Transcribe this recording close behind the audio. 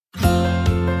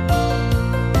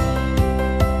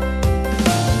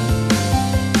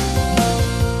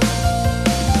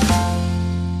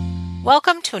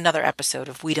Welcome to another episode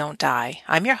of We Don't Die.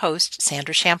 I'm your host,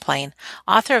 Sandra Champlain,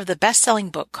 author of the best-selling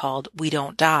book called We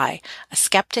Don't Die, A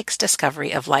Skeptic's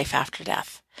Discovery of Life After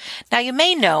Death. Now, you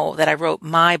may know that I wrote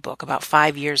my book about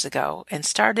 5 years ago and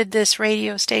started this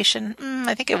radio station,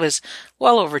 I think it was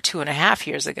well over 2.5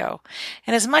 years ago.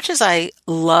 And as much as I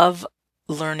love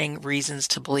learning reasons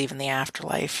to believe in the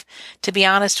afterlife, to be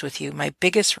honest with you, my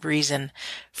biggest reason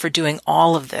for doing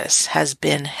all of this has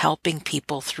been helping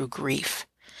people through grief.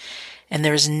 And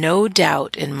there's no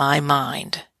doubt in my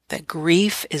mind that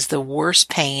grief is the worst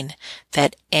pain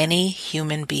that any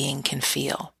human being can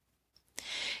feel.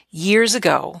 Years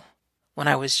ago, when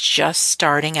I was just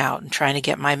starting out and trying to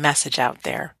get my message out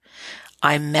there,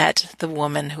 I met the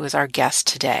woman who is our guest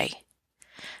today.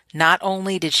 Not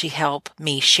only did she help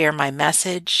me share my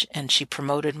message and she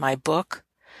promoted my book,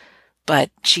 but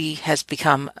she has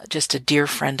become just a dear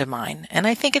friend of mine. And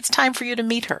I think it's time for you to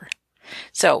meet her.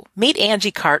 So, meet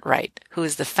Angie Cartwright, who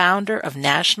is the founder of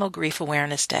National Grief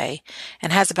Awareness Day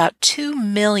and has about 2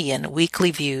 million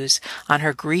weekly views on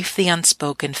her Grief the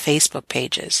Unspoken Facebook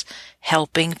pages,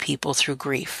 helping people through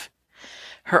grief.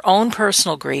 Her own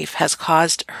personal grief has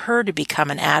caused her to become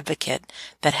an advocate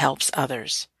that helps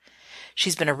others.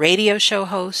 She's been a radio show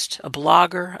host, a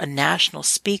blogger, a national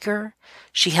speaker.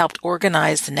 She helped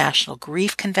organize the National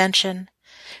Grief Convention.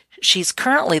 She's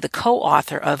currently the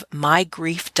co-author of My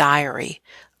Grief Diary,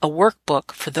 a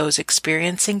workbook for those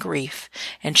experiencing grief,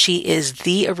 and she is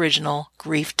the original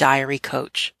grief diary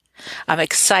coach. I'm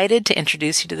excited to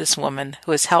introduce you to this woman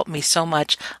who has helped me so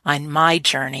much on my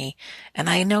journey, and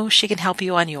I know she can help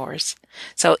you on yours.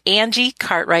 So Angie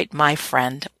Cartwright, my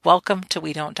friend, welcome to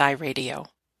We Don't Die Radio.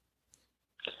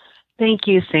 Thank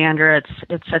you, Sandra.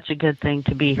 It's such a good thing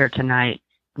to be here tonight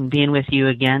and being with you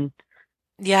again.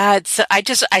 Yeah,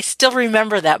 I still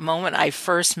remember that moment I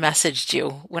first messaged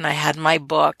you when I had my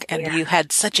book and you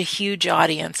had such a huge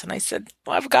audience. And I said,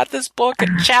 well, I've got this book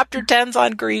and chapter 10's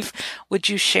on grief. Would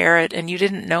you share it? And you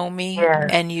didn't know me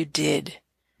and you did.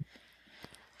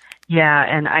 Yeah.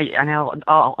 And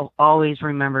I'll always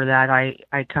remember that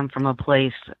I come from a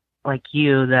place like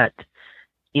you that,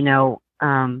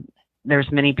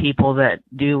 there's many people that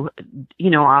do,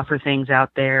 offer things out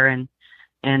there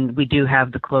and we do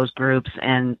have the closed groups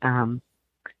and,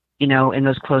 in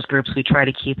those closed groups, we try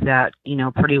to keep that,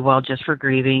 pretty well just for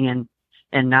grieving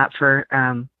and not for,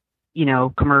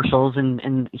 commercials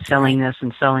and selling this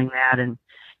and selling that. And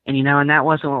that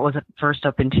wasn't what was first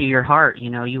up into your heart.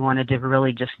 You wanted to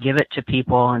really just give it to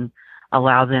people and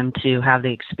allow them to have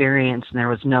the experience, and there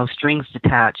was no strings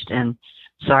attached. And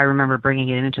so I remember bringing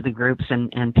it into the groups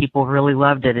and people really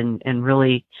loved it and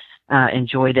really,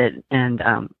 enjoyed it.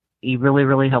 And, you really,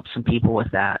 really helped some people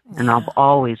with that. And I'll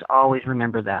always, always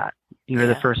remember that. You were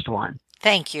the first one.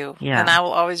 Thank you. Yeah. And I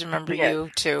will always remember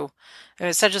you too. It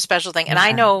was such a special thing. And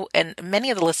I know, and many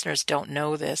of the listeners don't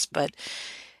know this, but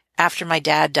after my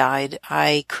dad died,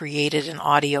 I created an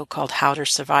audio called How to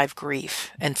Survive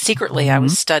Grief. And secretly I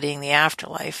was studying the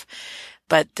afterlife.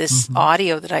 But this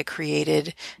audio that I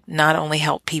created not only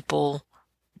helped people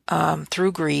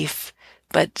through grief,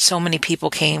 but so many people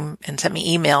came and sent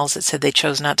me emails that said they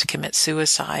chose not to commit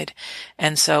suicide.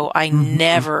 And so I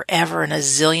never, ever in a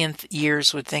zillionth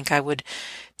years would think I would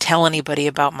tell anybody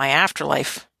about my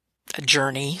afterlife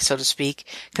journey, so to speak,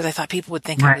 because I thought people would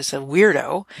think I was a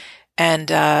weirdo.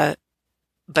 And,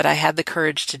 but I had the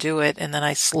courage to do it. And then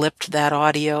I slipped that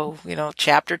audio,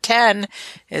 chapter 10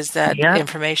 is that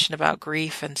information about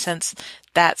grief. And since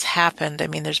that's happened, I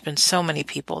mean, there's been so many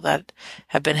people that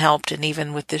have been helped. And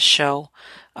even with this show,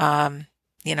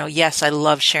 yes, I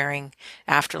love sharing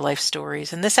afterlife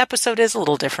stories. And this episode is a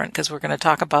little different because we're going to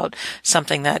talk about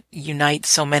something that unites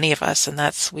so many of us. And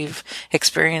that's we've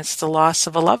experienced the loss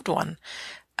of a loved one.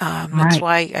 That's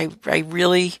why I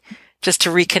really, just to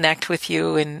reconnect with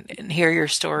you and hear your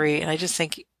story. And I just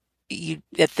think you,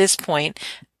 at this point,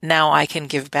 now I can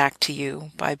give back to you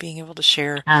by being able to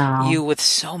share you with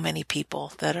so many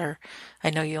people that I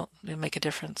know you'll make a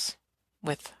difference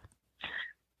with.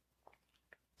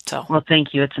 So. Well,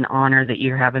 thank you. It's an honor that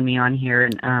you're having me on here.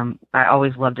 And, I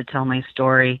always love to tell my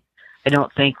story. I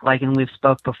don't think and we've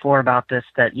spoke before about this,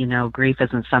 that, grief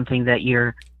isn't something that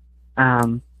you're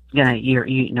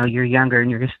you're younger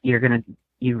and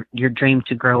you're dreamed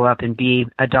to grow up and be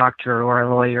a doctor or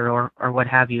a lawyer or what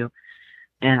have you.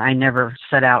 And I never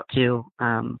set out to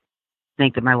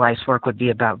think that my life's work would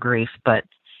be about grief, but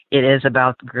it is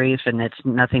about grief, and it's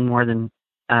nothing more than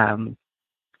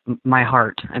my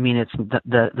heart. I mean, it's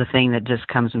the thing that just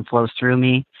comes and flows through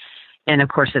me. And of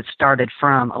course, it started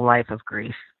from a life of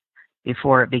grief.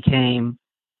 Before it became,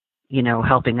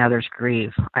 helping others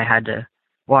grieve, I had to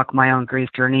walk my own grief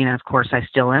journey. And of course, I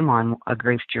still am on a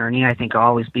grief journey. I think I'll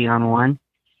always be on one.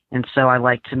 And so I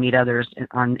like to meet others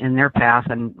in their path.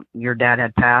 And your dad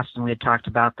had passed, and we had talked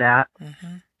about that.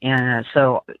 Mm-hmm. And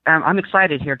so I'm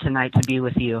excited here tonight to be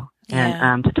with you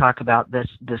and to talk about this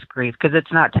grief, because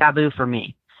it's not taboo for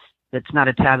me. It's not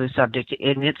a taboo subject,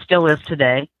 and it still is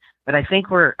today. But I think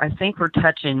we're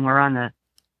touching. We're on the,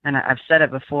 and I've said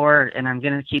it before, and I'm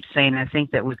going to keep saying, I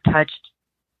think that we've touched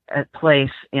a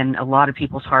place in a lot of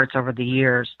people's hearts over the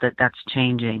years that's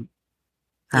changing.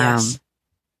 Yes.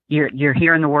 You're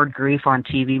hearing the word grief on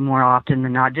TV more often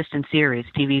than not, just in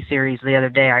TV series. The other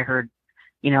day I heard,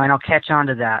 and I'll catch on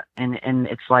to that. And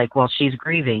it's like, well, she's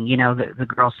grieving, the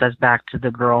girl says back to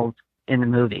the girl in the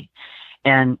movie.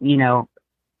 And,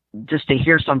 just to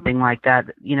hear something like that,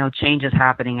 change is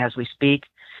happening as we speak,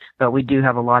 but we do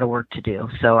have a lot of work to do.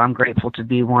 So I'm grateful to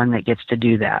be one that gets to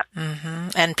do that.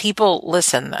 Mm-hmm. And people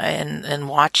listen and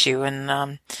watch you.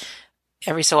 And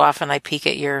every so often I peek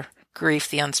at your Grief,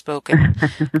 the Unspoken.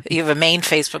 You have a main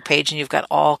Facebook page, and you've got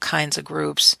all kinds of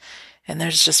groups, and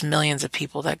there's just millions of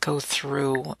people that go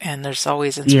through, and there's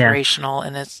always inspirational,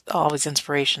 and it's always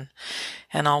inspiration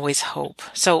and always hope.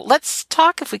 So let's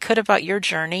talk, if we could, about your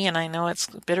journey. And I know it's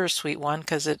a bittersweet one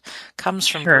because it comes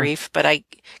from grief, but I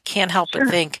can't help but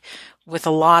think with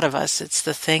a lot of us, it's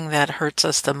the thing that hurts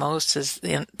us the most, is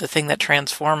the thing that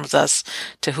transforms us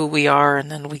to who we are,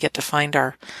 and then we get to find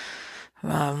our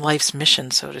life's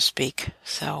mission, so to speak.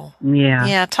 So,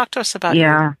 talk to us about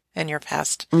you and your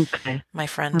past, my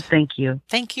friend. Well, thank you.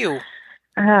 Thank you.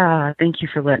 Thank you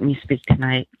for letting me speak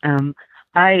tonight.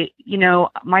 My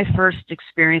first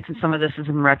experience, and some of this is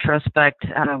in retrospect,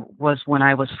 was when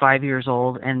I was 5 years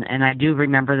old, and I do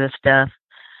remember this death.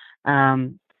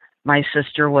 My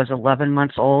sister was 11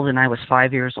 months old, and I was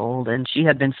 5 years old, and she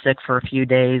had been sick for a few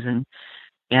days,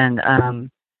 and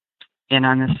on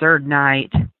the third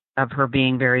night of her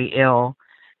being very ill,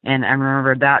 and I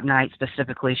remember that night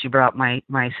specifically, she brought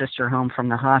my sister home from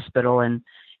the hospital, and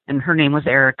her name was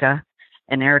Erica,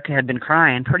 and Erica had been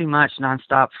crying pretty much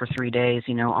nonstop for 3 days,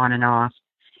 on and off,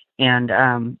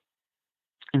 and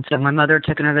so my mother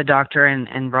took her to the doctor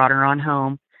and brought her on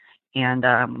home, and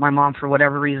my mom, for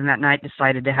whatever reason that night,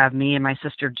 decided to have me and my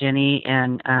sister Jenny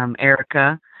and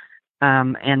Erica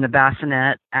and the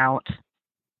bassinet out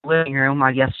living room,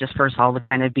 I guess, just for us all to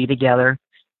kind of be together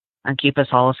and keep us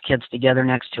all as kids together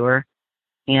next to her.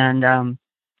 And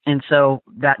so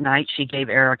that night she gave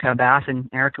Erica a bath, and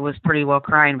Erica was pretty well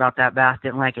crying about that bath,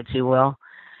 didn't like it too well.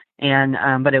 And,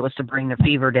 but it was to bring the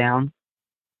fever down.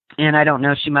 And I don't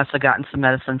know, she must have gotten some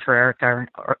medicine for Erica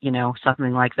or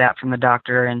something like that from the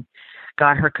doctor, and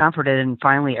got her comforted. And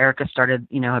finally Erica started,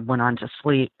 went on to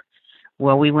sleep.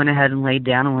 Well, we went ahead and laid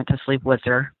down and went to sleep with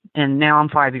her. And now I'm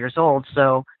 5 years old.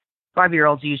 So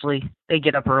 5-year-olds usually, they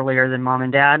get up earlier than mom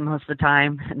and dad most of the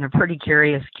time, and they're pretty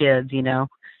curious kids,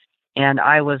 and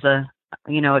I was a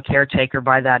caretaker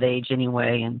by that age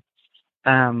anyway. And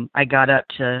I got up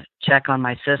to check on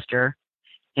my sister,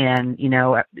 and,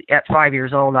 at 5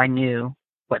 years old, I knew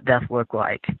what death looked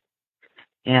like.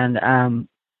 And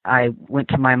I went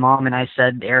to my mom and I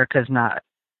said, Erica's not,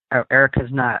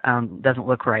 doesn't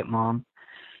look right, Mom.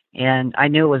 And I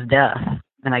knew it was death,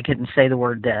 and I couldn't say the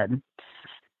word dead.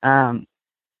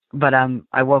 But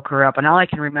I woke her up, and all I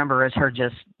can remember is her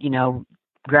just,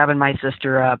 grabbing my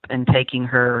sister up and taking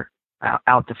her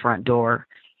out the front door.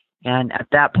 And at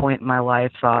that point in my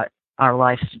life, thought our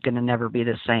life's going to never be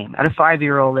the same. At a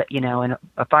 5-year-old, in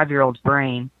a 5-year-old's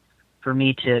brain, for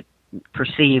me to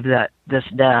perceive that this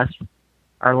death,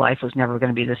 our life was never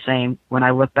going to be the same. When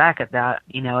I look back at that,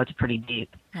 it's pretty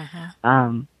deep.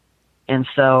 Uh-huh. And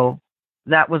so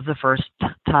that was the first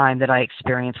time that I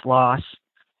experienced loss.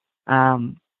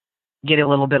 Get a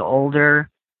little bit older,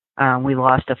 we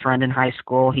lost a friend in high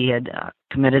school. He had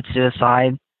committed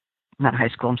suicide. Not high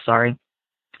school, I'm sorry.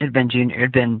 It had been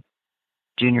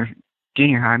junior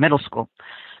high, middle school.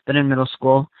 But in middle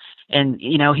school. And,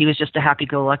 he was just a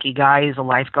happy-go-lucky guy. He's a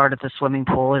lifeguard at the swimming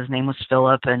pool. His name was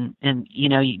Philip. And you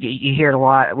hear it a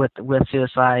lot with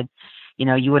suicide.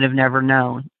 You would have never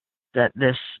known that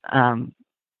this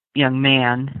young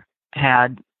man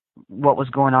had what was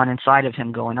going on inside of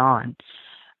him going on.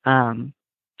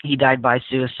 He died by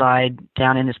suicide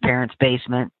down in his parents'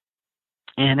 basement.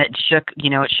 And it shook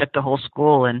the whole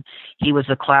school. And he was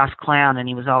a class clown, and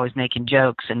he was always making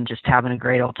jokes and just having a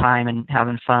great old time and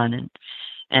having fun.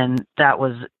 And that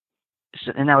was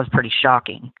pretty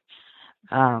shocking.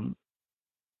 And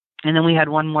then we had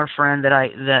one more friend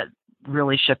that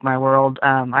really shook my world.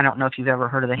 I don't know if you've ever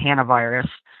heard of the Hannah virus.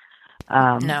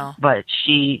 No. But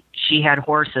she had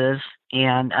horses,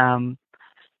 and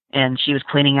and she was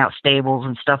cleaning out stables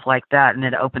and stuff like that, and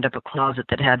it opened up a closet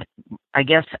that had, I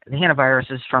guess, the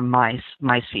hantavirus is from mice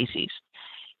feces,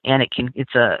 and it can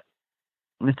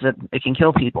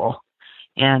kill people,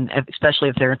 and especially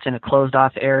if it's in a closed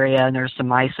off area and there's some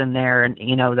mice in there, and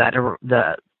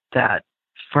that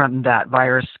from that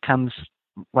virus comes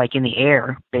like in the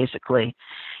air basically.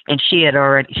 And she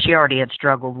already had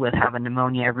struggled with having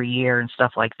pneumonia every year and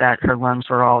stuff like that. Her lungs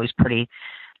were always pretty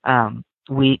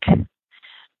weak,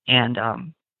 and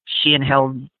she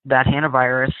inhaled that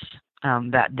hantavirus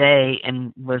that day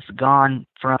and was gone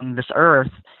from this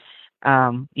earth,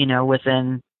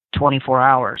 within 24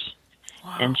 hours.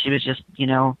 Wow. And she was just,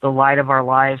 the light of our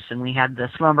lives, and we had the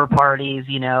slumber parties,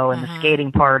 and the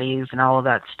skating parties and all of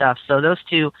that stuff. So those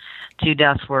two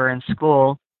deaths were in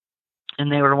school,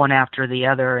 and they were one after the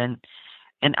other. And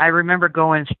I remember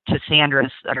going to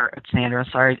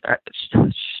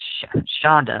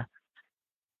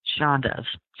Shonda's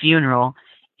funeral,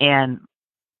 and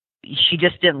she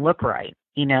just didn't look right,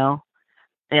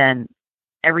 and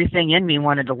everything in me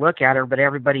wanted to look at her, but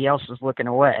everybody else was looking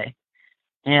away.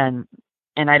 And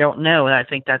I don't know. I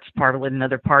think that's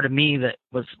another part of me that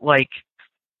was like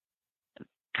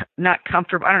not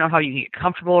comfortable. I don't know how you get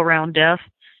comfortable around death,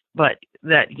 but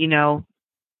that,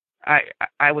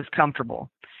 I was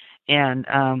comfortable. And,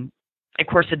 of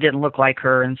course it didn't look like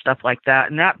her and stuff like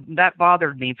that. And that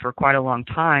bothered me for quite a long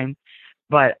time.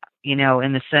 But, in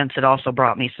the sense, it also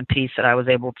brought me some peace that I was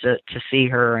able to see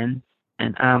her and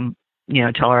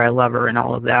tell her I love her and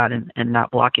all of that, and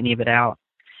not block any of it out.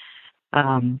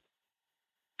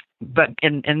 But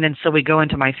then so we go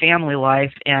into my family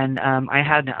life, and I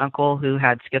had an uncle who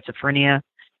had schizophrenia,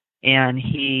 and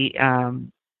he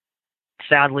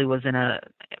sadly was in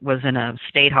a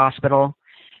state hospital,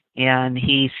 and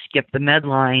he skipped the med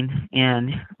line,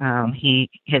 and he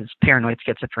has paranoid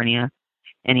schizophrenia,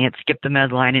 and he had skipped the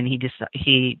med line, and he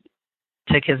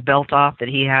took his belt off that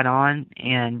he had on,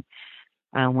 and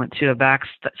went to a back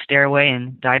stairway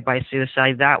and died by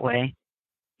suicide that way.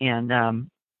 And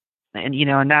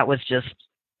that was just,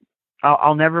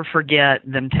 I'll never forget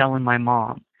them telling my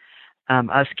mom.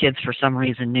 Us kids, for some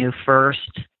reason, knew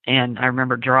first. And I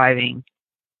remember driving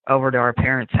over to our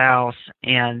parents' house,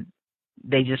 and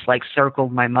they just like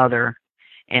circled my mother,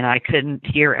 and I couldn't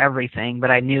hear everything,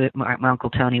 but I knew my Uncle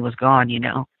Tony was gone,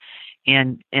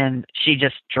 and she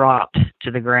just dropped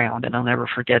to the ground, and I'll never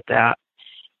forget that.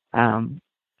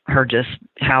 Her just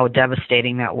how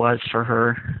devastating that was for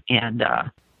her, and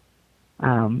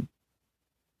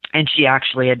she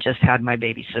actually had just had my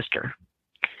baby sister.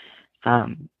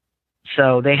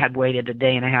 So they had waited a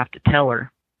day and a half to tell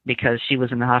her, because she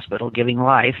was in the hospital giving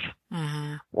life,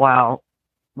 while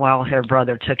her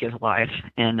brother took his life.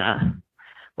 And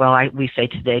we say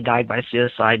today died by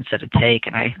suicide instead of take,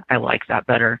 and I like that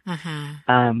better,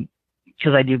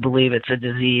 because I do believe it's a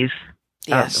disease,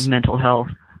 of mental health,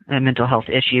 a mental health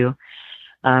issue.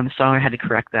 So I had to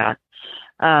correct that.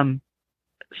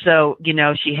 So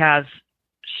she has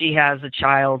a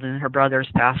child, and her brother's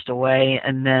passed away,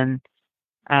 and then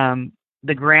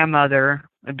the grandmother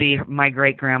would be my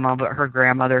great grandma, but her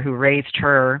grandmother who raised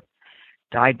her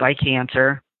died by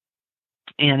cancer,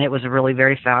 and it was a really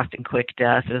very fast and quick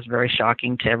death. It was very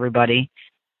shocking to everybody.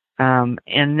 And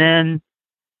then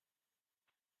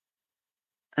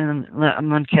I'm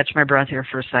going to catch my breath here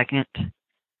for a second.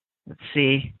 Let's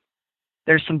see.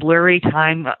 There's some blurry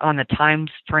time on the time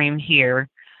frame here,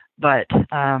 but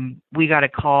we got a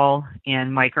call,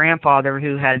 and my grandfather,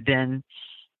 who had been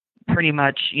pretty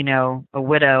much, a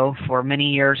widow for many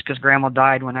years, because Grandma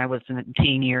died when I was in the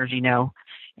teen years,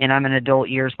 and I'm in adult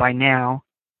years by now.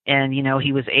 And,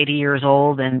 he was 80 years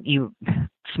old, and he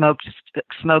smoked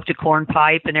a corn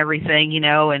pipe and everything,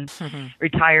 and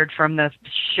retired from the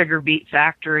sugar beet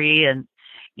factory, and,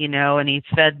 and he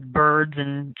fed birds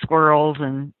and squirrels,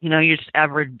 and, you're just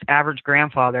average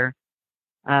grandfather.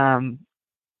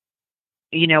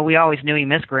 We always knew he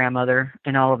missed grandmother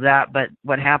and all of that, but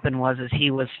what happened was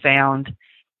he was found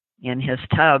in his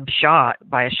tub, shot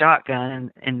by a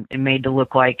shotgun, and made to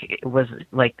look like it was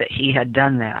like that he had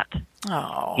done that.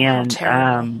 Oh, and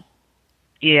terrible.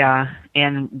 Yeah,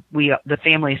 and the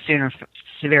family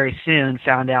very soon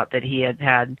found out that he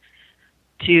had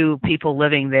two people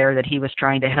living there that he was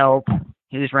trying to help.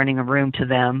 He was renting a room to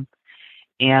them,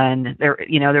 and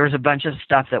there was a bunch of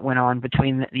stuff that went on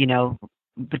between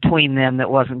them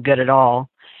that wasn't good at all.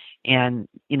 And,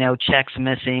 checks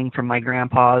missing from my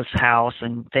grandpa's house,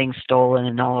 and things stolen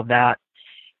and all of that.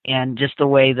 And just the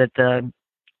way that the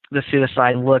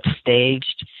suicide looked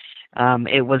staged,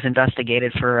 it was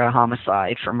investigated for a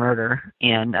homicide, for murder.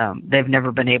 And they've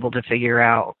never been able to figure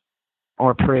out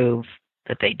or prove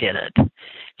that they did it.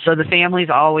 So the families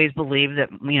always believed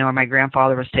that, my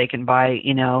grandfather was taken by,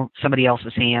 somebody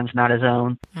else's hands, not his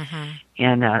own. Mm-hmm.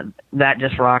 And that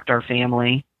just rocked our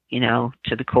family, to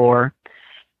the core.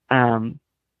 And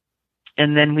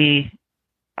then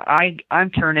I'm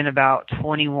turning about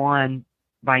 21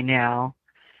 by now,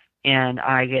 and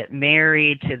I get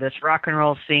married to this rock and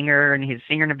roll singer, and he's a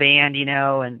singer in a band,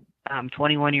 and I'm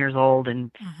 21 years old,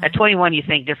 and at 21 you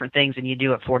think different things than you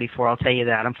do at 44. I'll tell you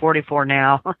that. I'm 44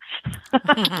 now,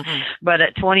 but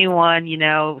at 21, he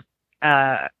was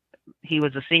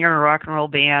a singer in a rock and roll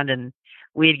band, and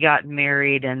we had gotten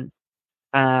married, and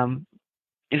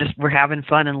we're having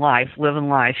fun in life, living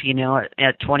life,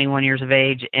 at 21 years of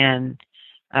age, and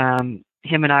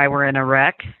him and I were in a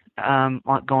wreck.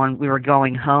 We were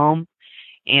going home,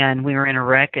 and we were in a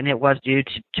wreck, and it was due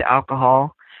to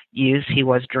alcohol use. He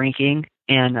was drinking,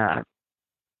 and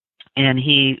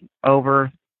he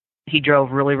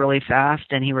drove really, really fast,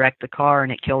 and he wrecked the car,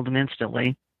 and it killed him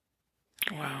instantly.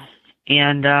 Wow.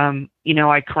 And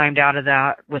I climbed out of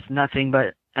that with nothing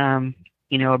but a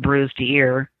bruised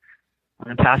ear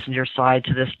on the passenger side.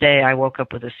 To this day, I woke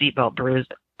up with a seatbelt bruise,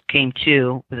 came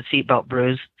to with a seatbelt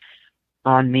bruise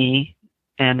on me.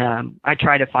 And I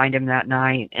tried to find him that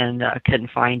night, and couldn't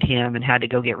find him, and had to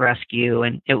go get rescue.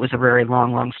 And it was a very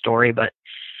long, long story. But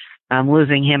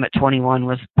losing him at 21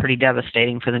 was pretty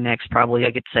devastating for the next, probably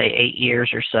I could say, 8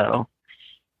 years or so.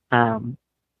 And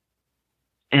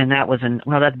that was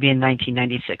that'd be in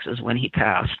 1996 is when he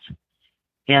passed.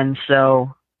 And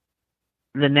so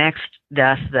the next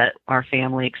death that our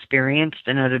family experienced,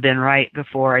 and it had been right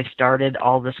before I started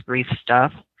all this grief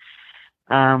stuff,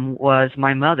 was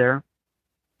my mother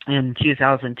in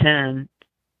 2010,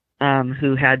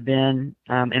 who had been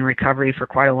in recovery for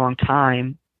quite a long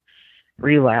time,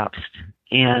 relapsed.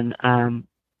 And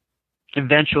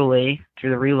eventually,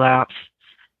 through the relapse,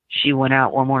 she went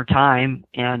out one more time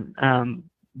and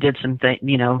did some things,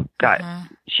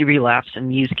 she relapsed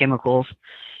and used chemicals,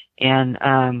 and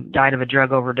died of a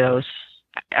drug overdose,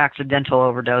 accidental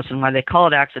overdose. And why they call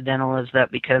it accidental is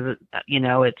that because,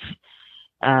 it's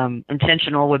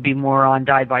intentional would be more on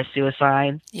died by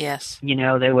suicide. Yes.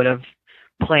 They would have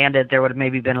planned it. There would have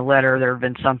maybe been a letter. There would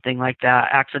have been something like that.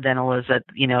 Accidental is that,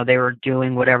 they were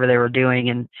doing whatever they were doing,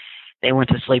 and they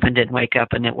went to sleep and didn't wake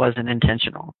up, and it wasn't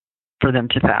intentional for them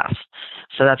to pass.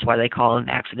 So that's why they call it an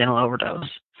accidental overdose.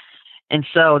 And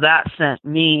so that sent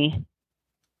me,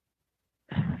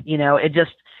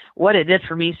 what it did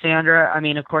for me, Sandra, I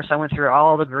mean, of course, I went through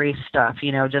all the grief stuff,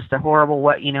 just the horrible,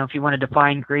 if you want to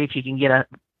define grief, you can get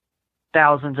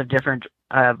thousands of different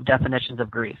definitions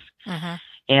of grief. Mm-hmm.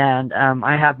 And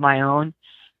I have my own,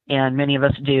 and many of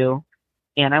us do.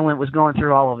 And I was going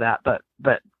through all of that. But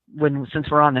since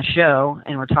we're on the show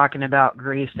and we're talking about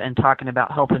grief and talking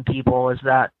about helping people, is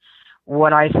that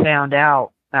what I found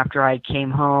out after I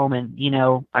came home and,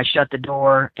 I shut the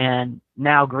door, and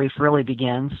now grief really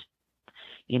begins.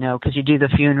 Because you do the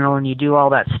funeral and you do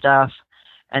all that stuff,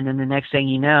 and then the next thing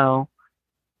you're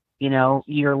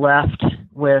left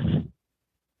with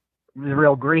the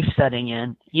real grief setting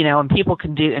in, and people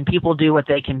do what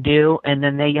they can do, and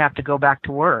then they have to go back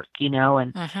to work,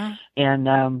 and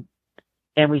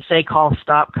we say calls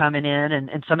stop coming in,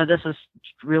 and some of this is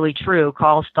really true.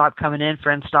 Calls stop coming in,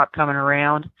 friends stop coming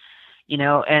around,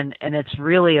 and it's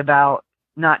really about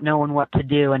not knowing what to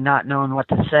do and not knowing what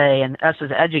to say. And us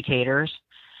as educators,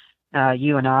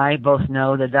 you and I both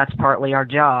know that that's partly our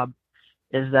job,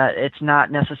 is that it's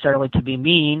not necessarily to be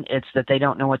mean. It's that they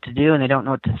don't know what to do, and they don't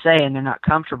know what to say, and they're not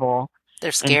comfortable.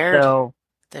 They're scared. And so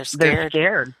they're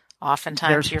scared.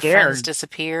 Oftentimes your friends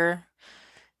disappear,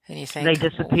 and you think they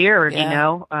disappeared, they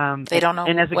don't know.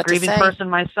 And as a grieving person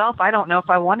myself, I don't know if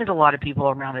I wanted a lot of people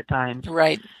around at times.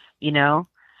 Right. And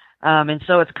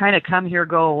so it's kind of come here,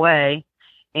 go away.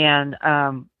 And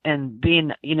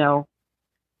being,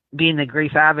 being the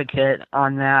grief advocate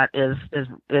on that is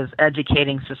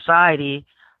educating society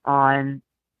on,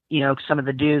 some of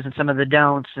the do's and some of the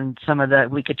don'ts, and some of the,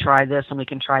 we could try this and we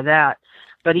can try that,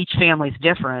 but each family's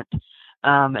different.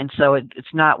 And so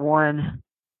it's not one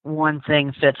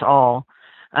thing fits all.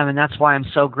 And that's why I'm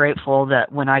so grateful that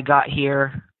when I got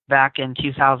here back in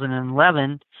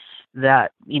 2011,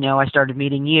 that, I started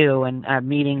meeting you and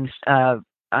meeting so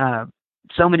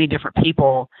many different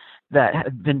people that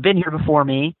had been here before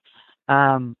me,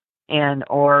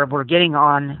 or were getting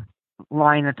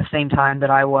online at the same time that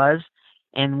I was,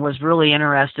 and was really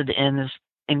interested in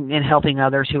helping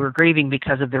others who were grieving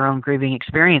because of their own grieving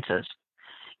experiences.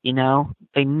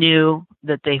 They knew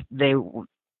that they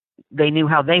knew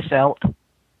how they felt,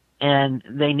 and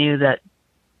they knew that,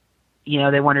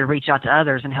 they wanted to reach out to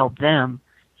others and help them.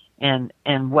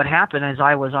 And what happened is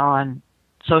I was on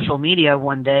social media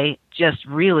one day, just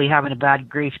really having a bad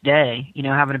grief day,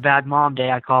 having a bad mom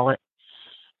day, I call it.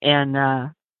 And,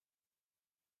 to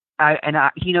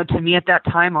me at that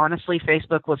time, honestly,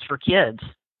 Facebook was for kids.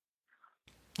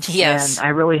 Yes. And I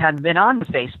really hadn't been on the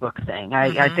Facebook thing.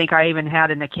 I think I even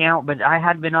had an account, but I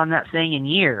hadn't been on that thing in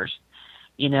years.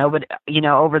 But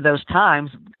over those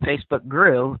times, Facebook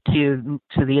grew to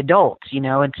the adults,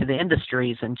 and to the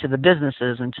industries and to the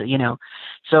businesses and to,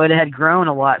 so it had grown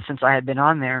a lot since I had been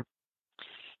on there.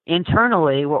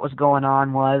 Internally, what was going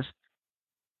on was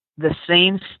the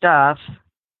same stuff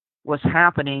was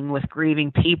happening with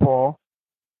grieving people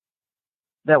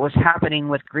that was happening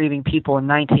with grieving people in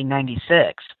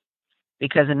 1996.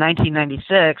 Because in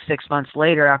 1996, 6 months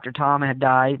later after Tom had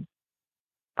died,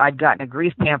 I'd gotten a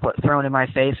grief pamphlet thrown in my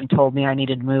face and told me I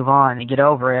needed to move on and get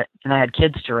over it, and I had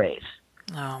kids to raise.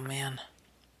 Oh, man.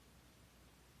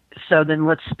 So then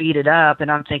let's speed it up, and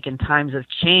I'm thinking times have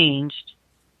changed,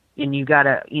 and you got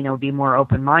to, be more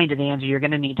open-minded, Angie. You're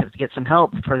going to need to get some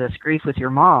help for this grief with your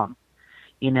mom,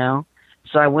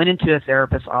 So I went into a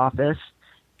therapist's office,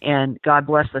 and God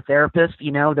bless the therapist,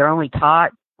 they're only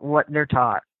taught what they're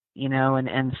taught.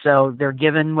 And so they're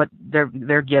given what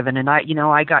they're given. And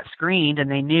I got screened and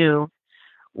they knew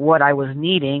what I was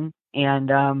needing.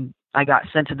 And, I got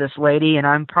sent to this lady, and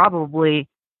I'm probably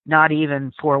not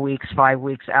even 4 weeks, 5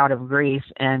 weeks out of grief.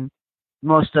 And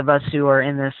most of us who are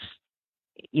in this,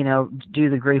 do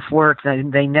the grief work,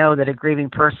 they know that a grieving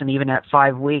person, even at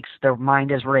 5 weeks, their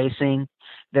mind is racing.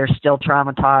 They're still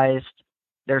traumatized.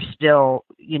 They're still,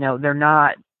 they're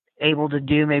not able to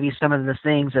do maybe some of the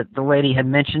things that the lady had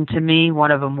mentioned to me.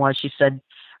 One of them was, she said,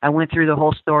 I went through the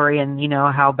whole story and,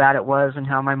 how bad it was and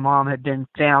how my mom had been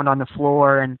found on the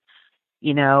floor and,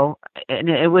 and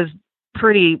it was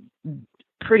pretty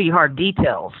hard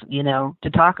details, to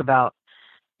talk about.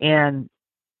 And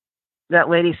that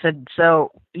lady said,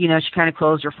 so, she kind of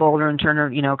closed her folder and turned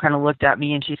her, kind of looked at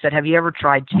me and she said, have you ever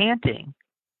tried chanting?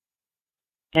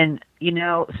 And,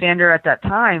 Sandra, at that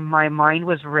time, my mind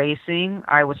was racing.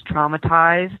 I was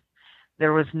traumatized.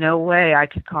 There was no way I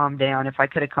could calm down. If I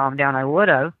could have calmed down, I would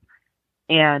have.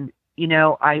 And,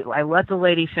 I let the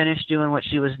lady finish doing what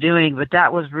she was doing, but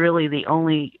that was really the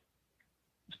only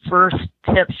first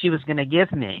tip she was going to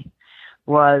give me,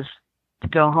 was to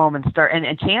go home and start.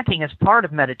 And chanting is part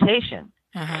of meditation.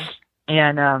 Mm-hmm.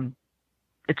 And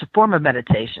it's a form of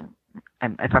meditation,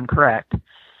 if I'm correct.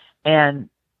 And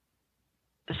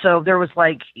so there was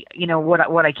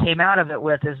what I came out of it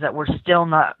with is that we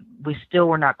still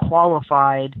were not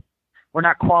qualified. We're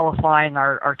not qualifying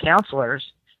our counselors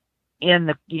in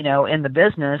the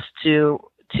business to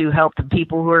help the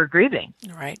people who are grieving.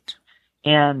 Right.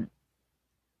 And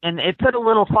it put a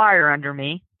little fire under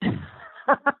me.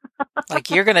 Like,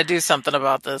 you're going to do something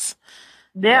about this.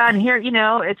 Yeah. And here,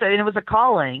 it was a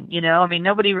calling,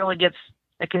 nobody really gets,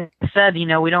 like I said,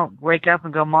 we don't wake up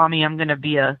and go, Mommy, I'm going to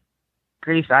be a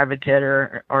grief advocate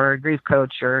or a grief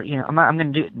coach, or, I'm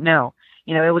going to do, no,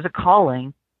 it was a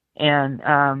calling, and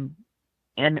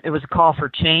it was a call for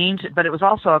change, but it was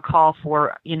also a call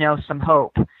for, some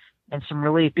hope and some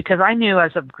relief, because I knew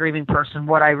as a grieving person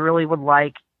what I really would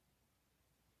like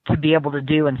to be able to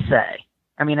do and say.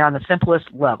 I mean, on the simplest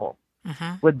level,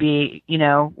 would be,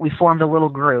 we formed a little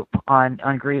group on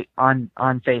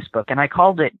Facebook, and I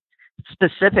called it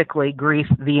specifically Grief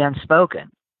the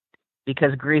Unspoken,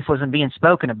 because grief wasn't being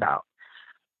spoken about.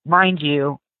 Mind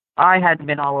you, I hadn't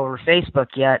been all over Facebook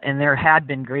yet, and there had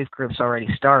been grief groups already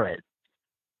started.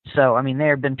 So, there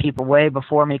had been people way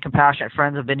before me. Compassionate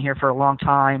Friends have been here for a long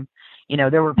time.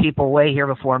 There were people way here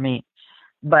before me.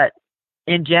 But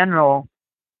in general,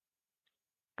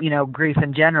 grief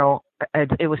in general,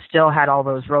 it was still had all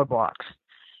those roadblocks.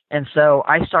 And so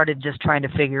I started just trying to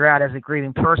figure out, as a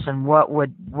grieving person, what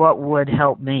would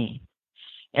help me.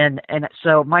 And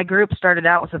so my group started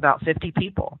out with about 50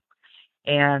 people.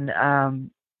 And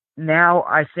now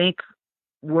I think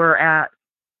we're at,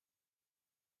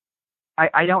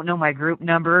 I don't know my group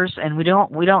numbers, and we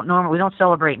don't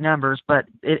celebrate numbers, but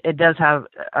it does have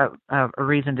a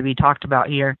reason to be talked about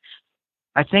here.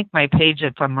 I think my page,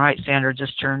 if I'm right, Sandra,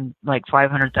 just turned like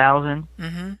 500,000.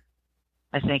 Mm-hmm.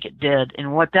 I think it did.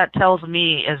 And what that tells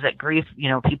me is that grief,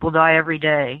 people die every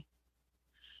day.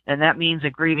 And that means a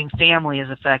grieving family is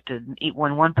affected.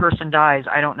 When one person dies,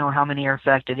 I don't know how many are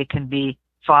affected. It can be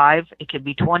 5, it could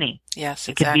be 20. Yes,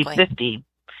 exactly. It could be 50.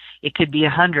 It could be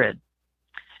 100.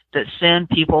 That send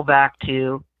people back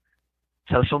to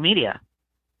social media.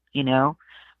 They're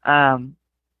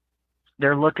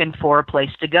looking for a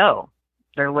place to go.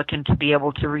 They're looking to be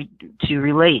able to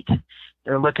relate.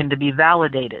 They're looking to be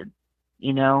validated,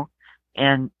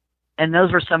 and And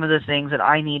those were some of the things that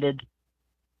I needed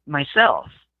myself.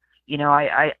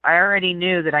 I already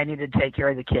knew that I needed to take care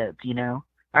of the kids,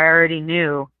 I already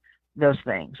knew those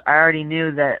things. I already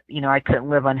knew that, I couldn't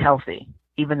live unhealthy,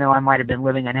 even though I might have been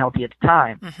living unhealthy at the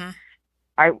time. Mm-hmm.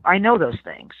 I know those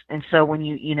things. And so when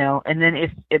and then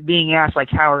if it being asked, like,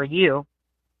 how are you,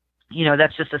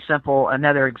 that's just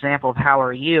another example of how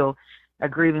are you. A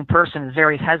grieving person is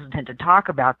very hesitant to talk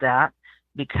about that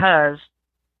because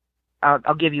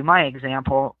I'll give you my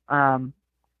example,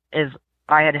 is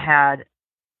I had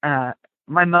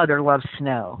my mother loves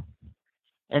snow.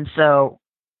 And so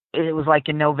it was like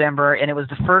in November, and it was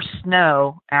the first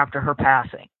snow after her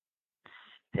passing.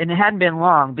 And it hadn't been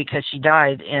long because she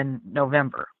died in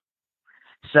November.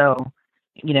 So,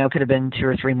 it could have been 2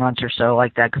 or 3 months or so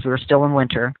like that because we were still in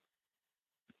winter.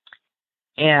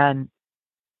 And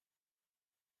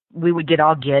we would get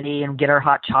all giddy and get our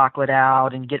hot chocolate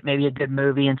out and get maybe a good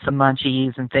movie and some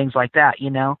munchies and things like that,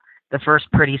 the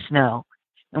first pretty snow.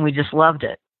 And we just loved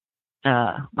it.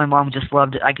 My mom just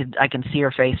loved it. I can see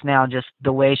her face now, just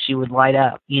the way she would light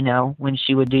up, when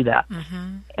she would do that.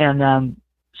 Mm-hmm. And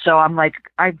so I'm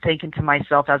thinking to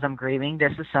myself as I'm grieving,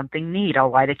 this is something neat. I'll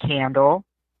light a candle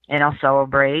and I'll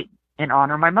celebrate and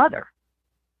honor my mother.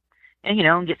 And,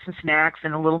 and get some snacks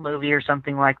and a little movie or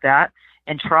something like that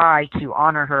and try to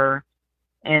honor her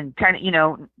and kind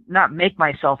of, not make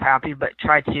myself happy, but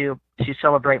try to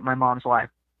celebrate my mom's life.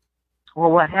 Well,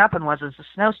 what happened was as the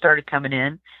snow started coming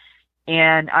in,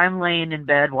 and I'm laying in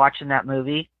bed watching that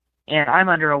movie, and I'm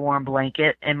under a warm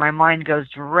blanket, and my mind goes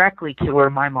directly to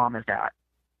where my mom is at.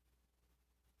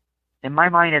 And my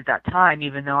mind at that time,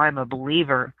 even though I'm a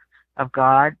believer of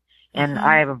God, and mm-hmm.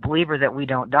 I am a believer that we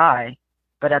don't die,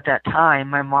 but at that time,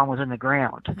 my mom was in the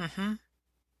ground. Mm-hmm.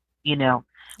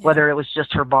 Whether it was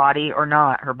just her body or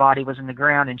not, her body was in the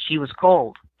ground, and she was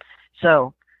cold.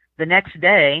 So the next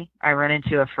day, I ran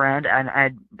into a friend, and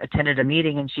I attended a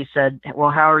meeting, and she said, well,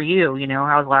 how are you?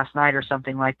 How's last night or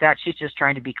something like that? She's just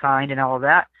trying to be kind and all of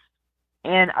that.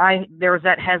 And there was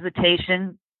that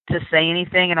hesitation to say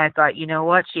anything, and I thought, you know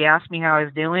what? She asked me how I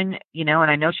was doing, and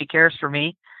I know she cares for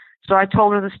me. So I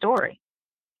told her the story.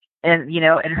 And,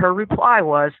 and her reply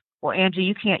was, well, Angie,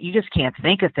 you just can't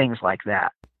think of things like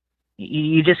that.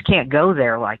 You just can't go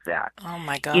there like that. Oh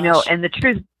my gosh. And the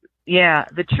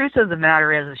truth of the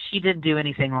matter is she didn't do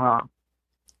anything wrong.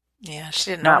 Yeah,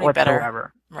 she didn't know any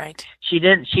whatsoever. Better. Right. She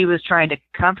didn't. She was trying to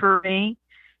comfort me.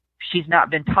 She's not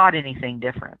been taught anything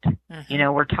different.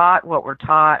 Mm-hmm. We're taught what we're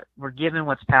taught. We're given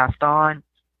what's passed on.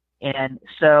 And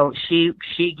so she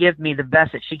gave me the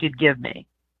best that she could give me,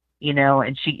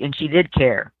 and she did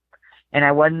care. And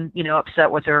I wasn't,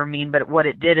 upset with her or mean, but what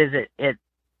it did is it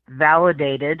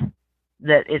validated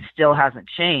that it still hasn't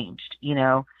changed,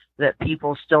 that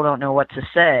people still don't know what to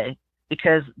say.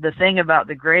 Because the thing about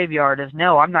the graveyard is,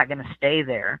 no, I'm not going to stay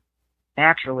there.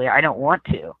 Naturally, I don't want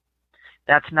to.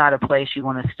 That's not a place you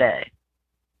want to stay.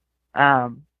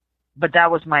 But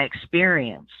that was my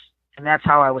experience, and that's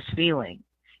how I was feeling.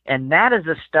 And that is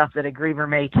the stuff that a griever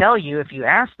may tell you if you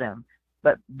ask them.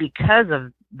 But because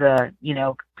of the,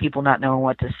 people not knowing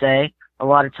what to say, a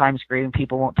lot of times grieving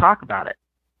people won't talk about it.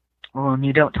 Well, when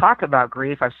you don't talk about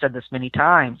grief, I've said this many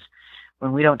times,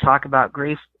 when we don't talk about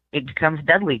grief, it becomes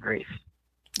deadly grief.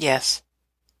 Yes.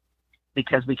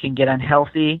 Because we can get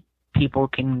unhealthy. People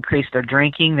can increase their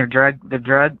drinking,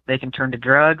 they can turn to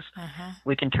drugs. Uh-huh.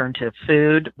 We can turn to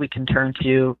food. We can turn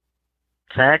to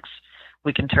sex.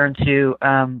 We can turn to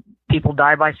people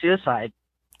die by suicide.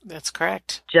 That's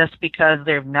correct. Just because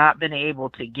they've not been able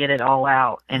to get it all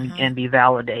out and be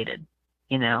validated,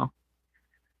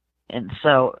 And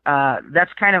so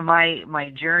that's kind of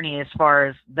my journey as far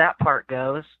as that part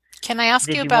goes. Can I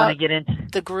ask you about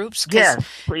the groups? Yes,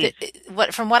 please.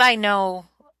 From what I know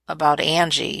about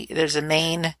Angie, there's a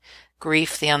main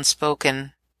Grief, the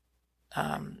Unspoken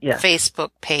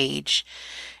Facebook page.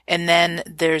 And then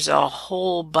there's a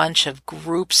whole bunch of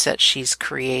groups that she's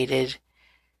created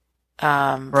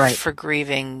for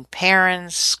grieving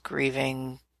parents,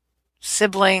 grieving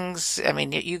siblings. I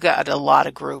mean, you got a lot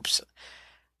of groups.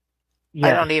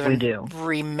 Yes, I don't even we do.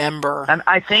 remember.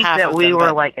 I think that we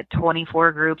were like at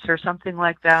 24 groups or something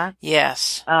like that.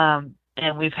 Yes. And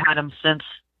we've had them since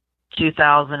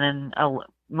 2000, and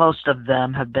most of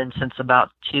them have been since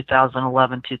about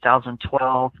 2011,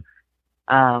 2012.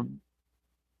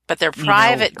 But they're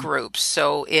private groups,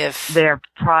 so if they're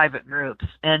private groups,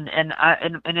 and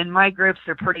in my groups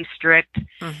they're pretty strict.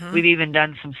 Mm-hmm. We've even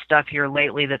done some stuff here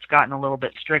lately that's gotten a little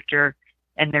bit stricter.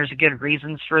 And there's good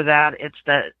reasons for that. It's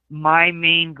that my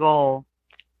main goal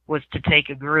was to take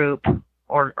a group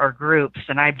or groups,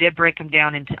 and I did break them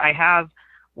down into, I have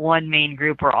one main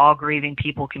group where all grieving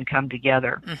people can come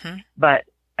together. Mm-hmm. But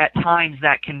at times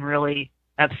that can really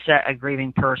upset a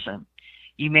grieving person.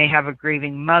 You may have a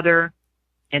grieving mother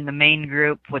in the main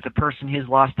group with a person who's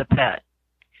lost a pet.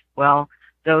 Well,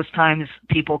 those times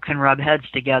people can rub heads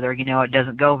together. It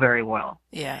doesn't go very well.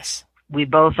 Yes. We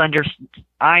both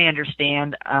I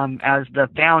understand as the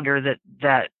founder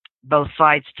that both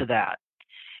sides to that.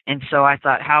 And so I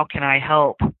thought, how can I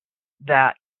help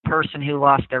that person who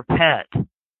lost their pet?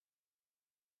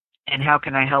 And how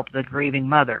can I help the grieving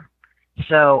mother?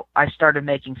 So I started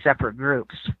making separate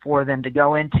groups for them to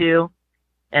go into,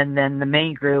 and then the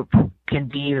main group can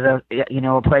be a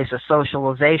place of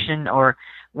socialization, or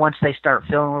once they start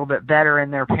feeling a little bit better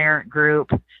in their parent group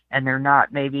and they're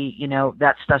not maybe,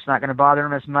 that stuff's not going to bother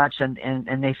them as much and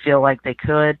they feel like they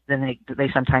could, then they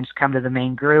sometimes come to the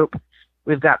main group.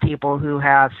 We've got people who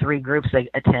have 3 groups they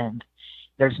attend.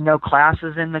 There's no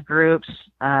classes in the groups.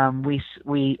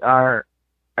 We are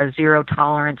a zero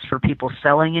tolerance for people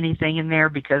selling anything in there,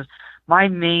 because my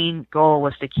main goal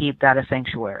was to keep that a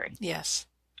sanctuary. Yes.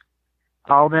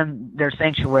 All of them, they're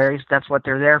sanctuaries. That's what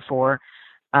they're there for.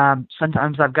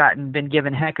 Sometimes I've been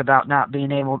given heck about not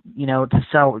being able, to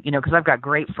sell, because I've got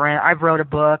great friends. I've wrote a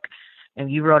book, and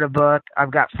you wrote a book.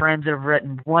 I've got friends that have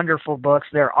written wonderful books.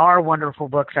 There are wonderful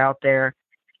books out there,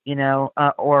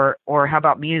 or how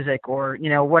about music, or,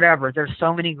 whatever. There's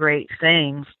so many great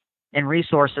things and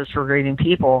resources for grieving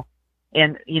people.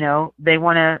 And,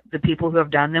 the people who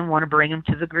have done them want to bring them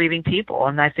to the grieving people.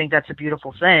 And I think that's a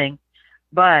beautiful thing.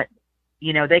 But,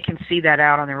 they can see that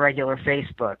out on the regular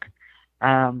Facebook.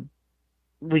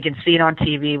 We can see it on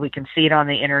TV. We can see it on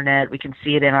the internet. We can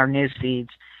see it in our news feeds.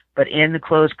 But in the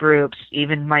closed groups,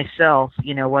 even myself,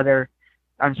 whether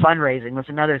I'm fundraising, that's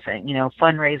another thing,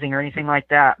 fundraising or anything like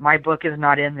that, my book is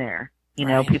not in there.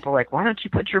 Right. People are like, why don't you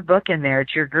put your book in there?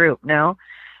 It's your group. No,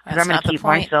 because I'm going to keep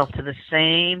myself to the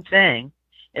same thing,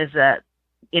 is that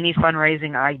any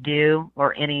fundraising I do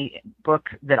or any book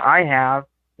that I have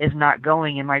is not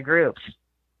going in my groups.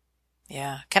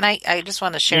 Yeah. I just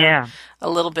want to share a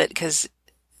little bit, because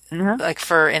like,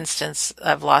 for instance,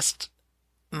 I've lost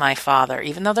my father,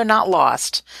 even though they're not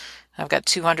lost. I've got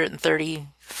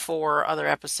 234 other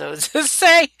episodes to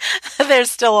say they're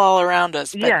still all around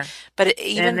us. But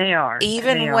even, and they are.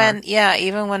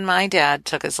 Even when my dad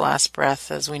took his last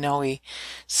breath, as we know, he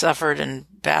suffered and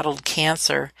battled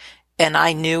cancer, and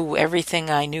I knew everything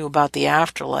I knew about the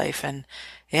afterlife, and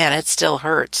it still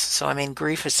hurts. So,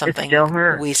 grief is something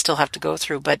we still have to go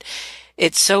through, but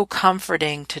it's so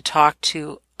comforting to talk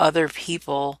to other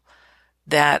people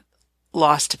that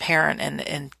lost a parent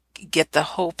and get the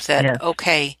hope that,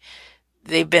 okay,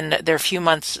 they're a few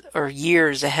months or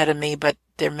years ahead of me, but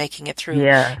they're making it through.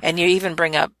 Yeah. And you even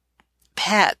bring up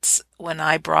pets. When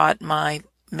I brought my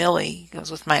Millie, it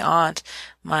was with my aunt,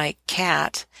 my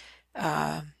cat,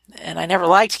 and I never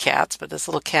liked cats, but this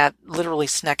little cat literally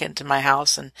snuck into my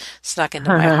house and snuck into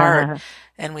my heart.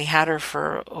 And we had her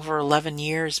for over 11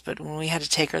 years, but when we had to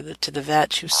take her to the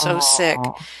vet, she was so sick.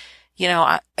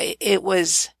 It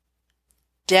was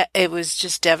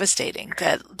just devastating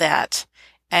that,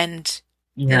 and,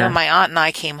 my aunt and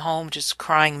I came home just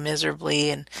crying miserably,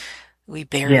 and we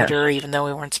buried her, even though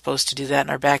we weren't supposed to do that in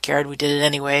our backyard. We did it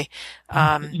anyway.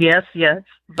 Yes.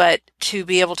 But to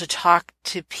be able to talk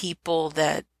to people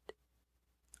that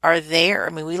are there.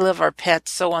 We live our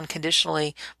pets so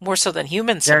unconditionally, more so than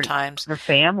humans sometimes. They're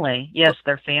family. Yes,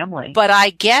 they're family. But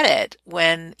I get it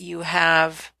when you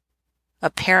have a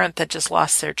parent that just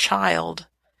lost their child,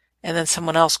 and then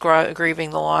someone else grieving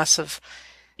the loss of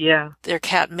their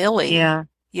cat Millie. Yeah.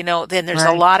 Then there's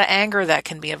a lot of anger that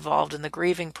can be involved in the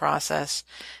grieving process,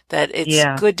 that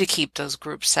it's good to keep those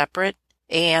groups separate.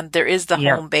 And there is the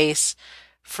home base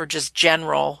for just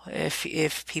general,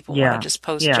 if people want to just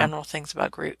post general things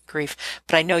about grief.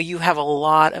 But I know you have a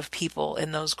lot of people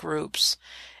in those groups,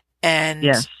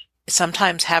 and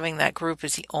sometimes having that group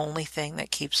is the only thing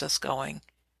that keeps us going,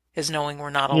 is knowing we're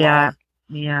not alone.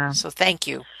 Yeah. So thank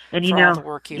you and for all the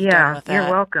work you've done with that. You're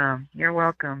welcome. You're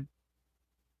welcome.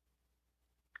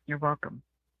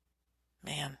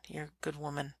 Man, you're a good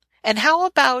woman. And how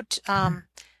about,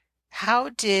 how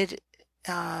did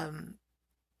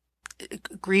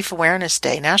Grief Awareness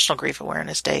Day, National Grief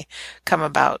Awareness Day, come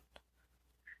about?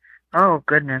 Oh,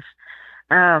 goodness.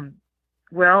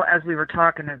 Well, as we were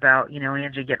talking about,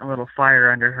 Angie getting a little fire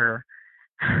under her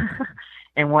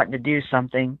and wanting to do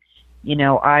something,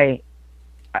 I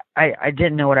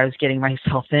didn't know what I was getting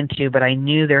myself into, but I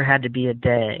knew there had to be a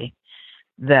day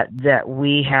that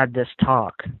we had this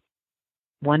talk,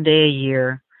 one day a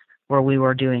year, where we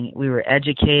were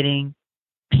educating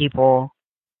people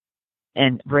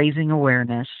and raising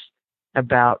awareness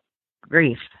about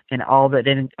grief and all that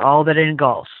it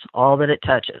engulfs, all that it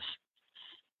touches.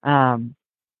 And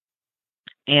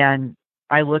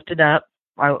I looked it up.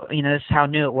 This is how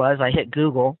new it was. I hit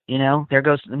Google. I'm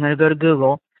going to go to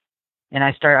Google, and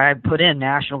I put in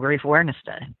National Grief Awareness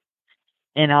Day,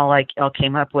 and all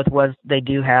came up with was they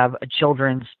do have a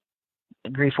Children's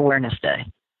Grief Awareness Day,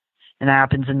 and that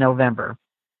happens in November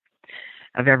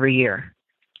of every year.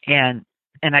 And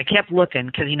I kept looking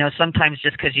because, sometimes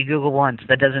just because you Google once,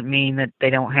 that doesn't mean that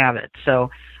they don't have it. So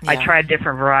yeah. I tried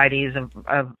different varieties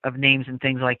of names and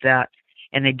things like that,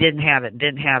 and they didn't have it.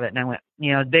 And I went,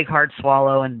 big hard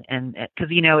swallow, and because,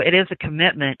 it is a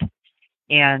commitment,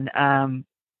 and I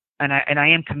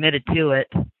am committed to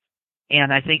it.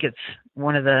 And I think it's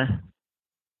one of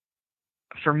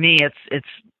for me, it's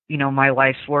my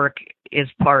life's work is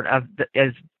part of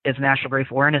as National Grief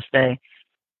Awareness Day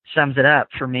sums it up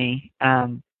for me.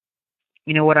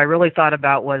 What I really thought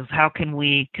about was how can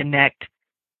we connect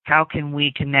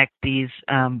these,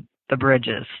 the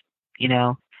bridges,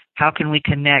 how can we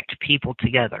connect people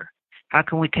together? How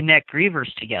can we connect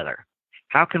grievers together?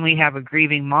 How can we have a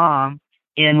grieving mom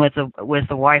in with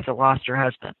a wife that lost her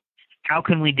husband? How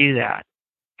can we do that?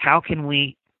 How can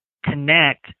we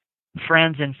connect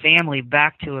friends and family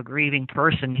back to a grieving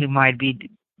person who might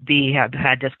have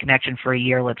had disconnection for a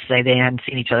year? Let's say they hadn't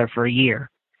seen each other for a year.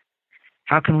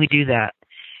 How can we do that?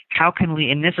 How can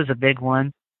we, and this is a big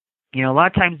one, a lot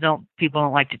of times people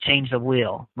don't like to change the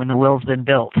wheel when the wheel's been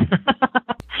built.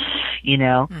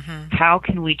 Mm-hmm. How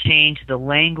can we change the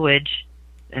language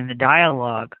and the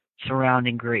dialogue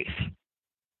surrounding grief?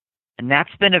 And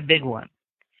that's been a big one.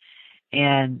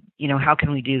 And, how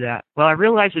can we do that? Well, I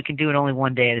realize we can do it only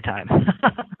one day at a time.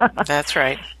 That's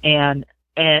right. And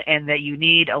that you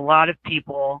need a lot of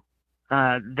people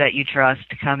that you trust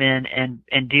to come in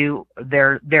and do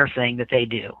their thing that they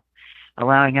do,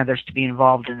 allowing others to be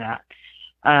involved in that.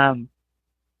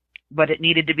 But it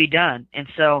needed to be done. And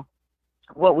so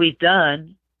what we've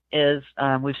done is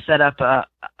we've set up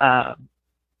I'm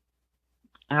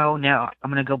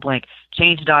going to go blank.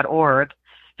 Change.org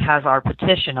has our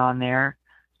petition on there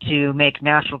to make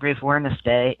National Grief Awareness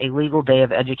Day a legal day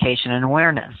of education and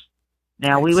awareness.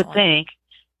 Now, Excellent. We would think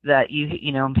that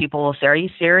people will say, "Are you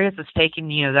serious? It's taken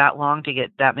that long to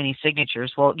get that many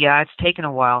signatures." Well, yeah, it's taken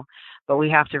a while, but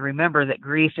we have to remember that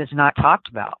grief is not talked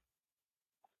about.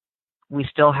 We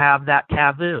still have that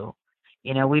taboo.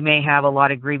 We may have a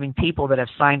lot of grieving people that have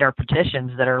signed our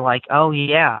petitions that are like, "Oh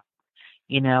yeah,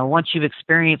 once you've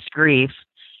experienced grief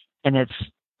in its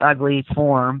ugly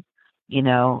form,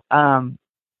 you're going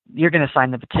to sign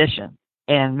the petition,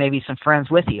 and maybe some friends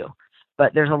with you."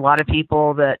 But there's a lot of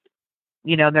people that,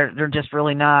 they're just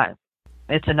really not.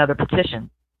 It's another petition.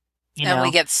 And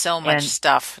we get so much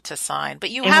stuff to sign,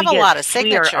 but you have a lot of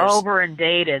signatures. We are over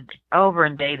inundated.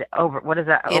 What is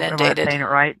that? Inundated. Am I saying it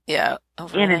right? Yeah.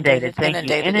 Inundated. Thank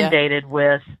you. Inundated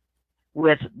with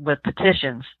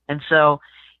petitions. And so,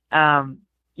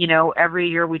 every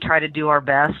year we try to do our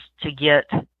best to get,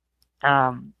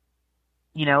 the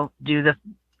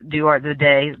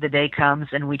day comes,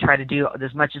 and we try to do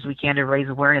as much as we can to raise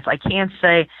awareness. I can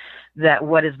say that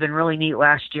what has been really neat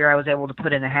last year, I was able to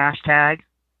put in a hashtag.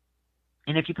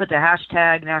 And if you put the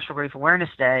hashtag National Grief Awareness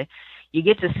Day, you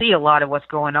get to see a lot of what's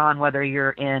going on, whether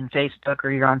you're in Facebook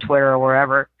or you're on Twitter or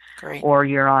wherever. Great. Or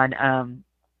you're on,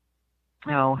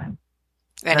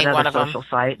 any one of social them.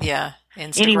 Site. Yeah.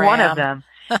 Instagram. Any one of them.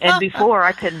 And before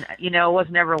I couldn't, it was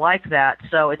never like that.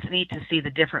 So it's neat to see the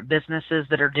different businesses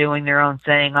that are doing their own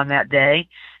thing on that day.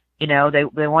 They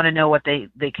want to know what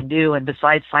they can do. And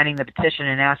besides signing the petition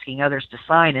and asking others to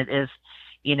sign it is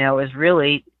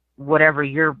really whatever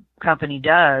your company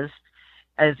does,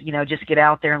 as, just get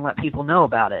out there and let people know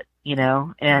about it,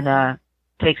 and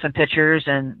take some pictures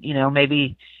and,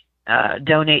 maybe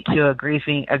donate to a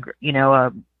grieving, a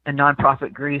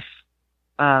nonprofit grief.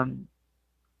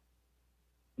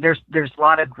 There's a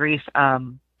lot of grief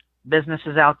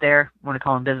businesses out there. I want to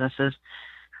call them businesses,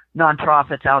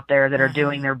 nonprofits out there that are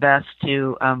doing their best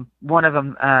to. One of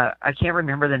them, I can't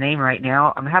remember the name right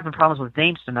now. I'm having problems with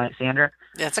names tonight, Sandra.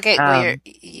 That's okay.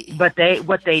 But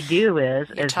what they do is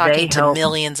talking they to help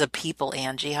millions of people,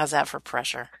 Angie. How's that for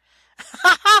pressure?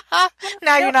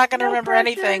 Now you're not going to remember pressure.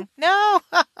 Anything. No.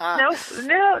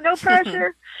 No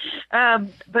pressure.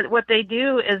 But what they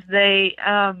do is they.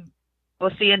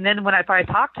 Well, see, and then if I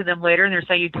talk to them later and they're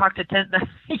saying you talked to 10,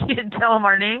 you didn't tell them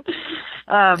our name.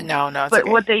 No, it's but okay.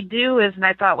 What they do is, and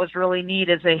I thought was really neat,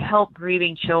 is they help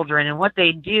grieving children. And what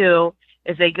they do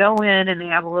is they go in and they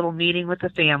have a little meeting with the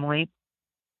family,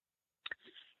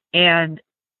 and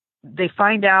they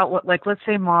find out let's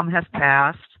say mom has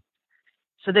passed,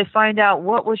 So they find out,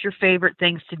 what was your favorite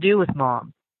things to do with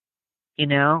mom? You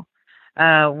know,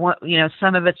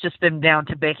 some of it's just been down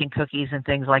to baking cookies and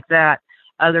things like that.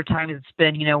 Other times it's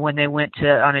been, when they went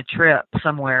on a trip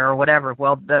somewhere or whatever.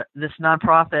 Well, this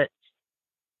nonprofit,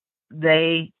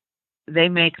 they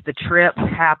make the trip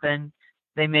happen.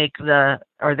 They make the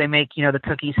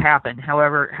cookies happen.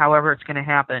 However it's going to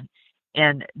happen,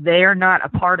 and they are not a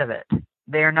part of it.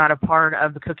 They are not a part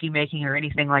of the cookie making or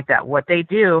anything like that. What they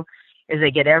do is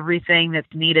they get everything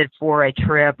that's needed for a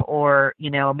trip, or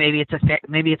maybe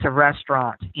it's a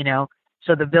restaurant.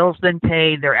 So the bill's been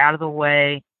paid. They're out of the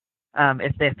way.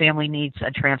 If the family needs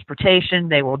a transportation,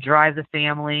 they will drive the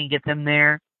family, get them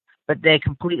there, but they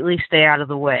completely stay out of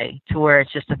the way to where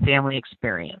it's just a family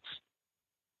experience.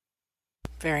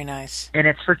 Very nice. And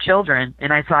it's for children.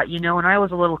 And I thought, when I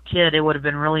was a little kid, it would have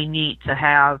been really neat to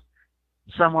have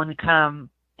someone come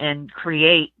and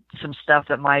create some stuff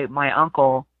that my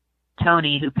uncle,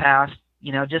 Tony, who passed,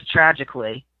 just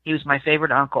tragically. He was my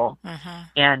favorite uncle. Mm-hmm.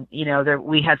 And,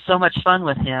 we had so much fun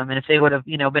with him. And if they would have,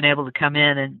 been able to come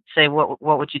in and say, what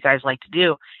would you guys like to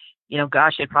do?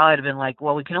 Gosh, they'd probably have been like,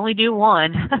 well, we can only do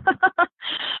one.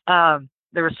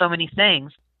 There were so many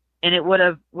things. And it would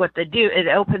have, what they do, it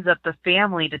opens up the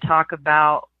family to talk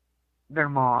about their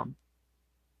mom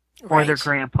or their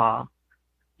grandpa,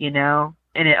 and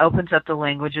it opens up the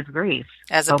language of grief.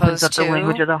 As opposed to the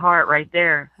language of the heart right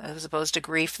there. As opposed to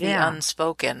grief, the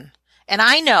unspoken. And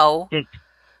I know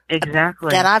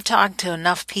exactly that I've talked to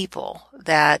enough people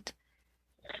that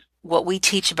what we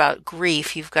teach about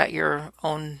grief, you've got your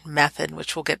own method,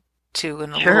 which we'll get to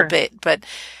in a little bit, but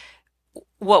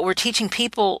what we're teaching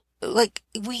people, like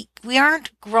we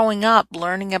aren't growing up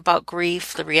learning about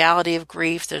grief, the reality of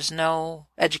grief. There's no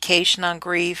education on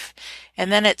grief.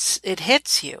 And then it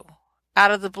hits you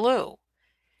out of the blue.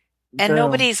 And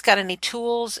nobody's got any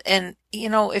tools. And,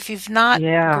 if you've not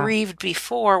grieved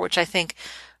before, which I think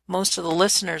most of the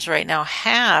listeners right now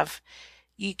have,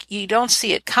 you don't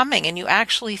see it coming. And you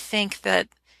actually think that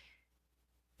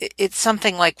it's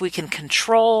something like we can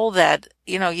control, that,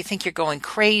 you think you're going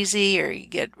crazy, or you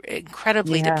get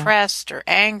incredibly depressed or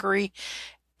angry,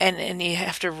 and you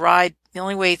have to ride. The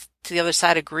only way to the other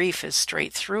side of grief is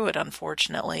straight through it,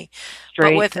 unfortunately.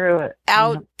 But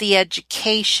without the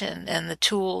education and the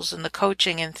tools and the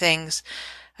coaching and things,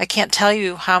 I can't tell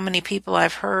you how many people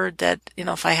I've heard that,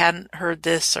 if I hadn't heard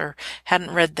this or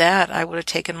hadn't read that, I would have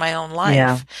taken my own life.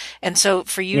 Yeah. And so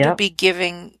for you to be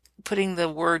putting the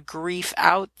word grief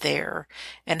out there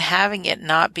and having it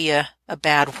not be a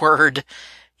bad word,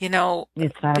 it's not be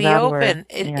a bad open.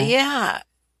 Word.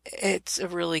 It's a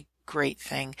really great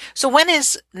thing. So when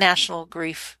is National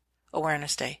Grief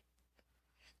Awareness Day?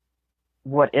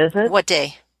 What is it? What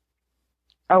day?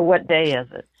 Oh, what day is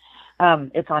it?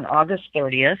 It's on August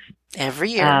 30th.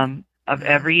 Every year. Of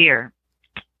every year.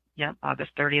 Yep, August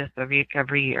 30th of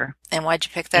every year. And why'd you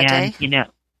pick that day?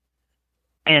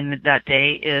 And that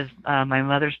day is my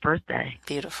mother's birthday.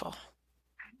 Beautiful.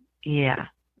 Yeah,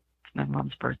 it's my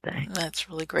mom's birthday. That's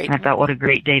really great. And I thought, what a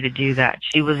great day to do that.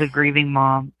 She was a grieving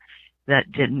mom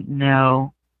that didn't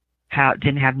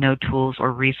have no tools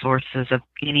or resources of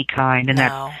any kind. And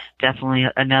that's definitely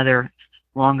another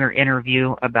longer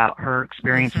interview about her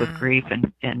experience with grief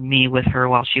and me with her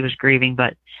while she was grieving.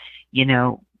 But,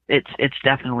 it's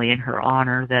definitely in her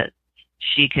honor that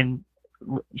she's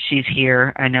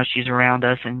here. I know she's around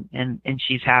us, and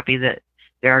she's happy that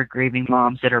there are grieving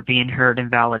moms that are being heard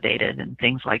and validated and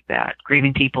things like that.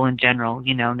 Grieving people in general,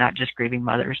 not just grieving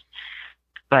mothers,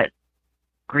 but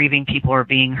grieving people are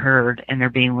being heard, and they're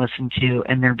being listened to,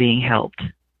 and they're being helped.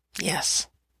 Yes.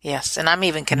 And I'm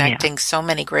even connecting so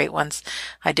many great ones.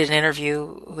 I did an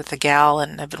interview with a gal,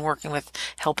 and I've been working with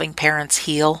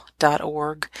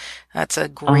helpingparentsheal.org. That's a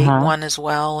great one as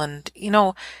well. And,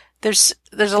 there's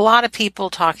a lot of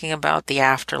people talking about the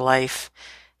afterlife.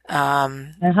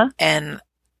 And,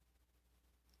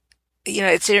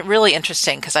 it's really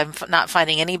interesting because I'm not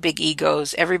finding any big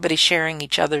egos. Everybody's sharing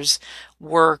each other's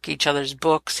work, each other's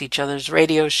books, each other's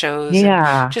radio shows.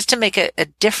 Just to make a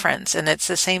difference. And it's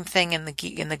the same thing in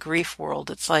the grief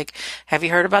world. It's like, have you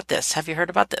heard about this? Have you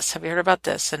heard about this? Have you heard about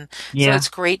this? And so it's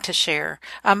great to share.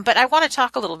 But I want to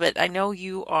talk a little bit. I know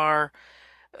you are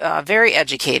very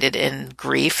educated in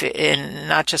grief, in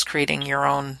not just creating your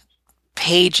own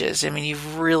pages. I mean,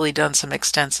 you've really done some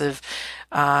extensive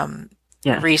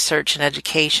research and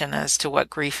education as to what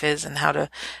grief is and how to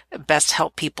best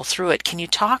help people through it. Can you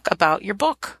talk about your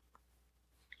book?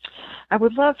 I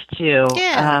would love to.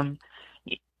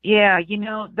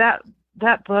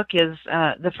 That book is,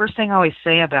 the first thing I always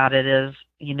say about it is,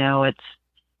 it's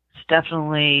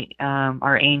definitely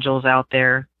our angels out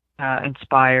there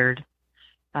inspired.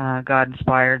 God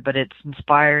inspired, but it's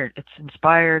inspired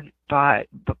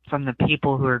from the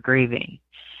people who are grieving,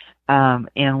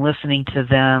 and listening to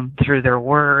them through their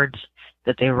words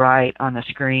that they write on the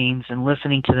screens, and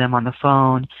listening to them on the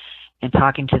phone, and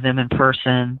talking to them in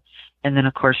person, and then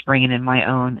of course bringing in my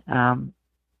own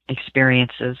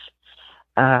experiences.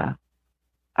 I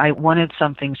wanted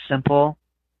something simple,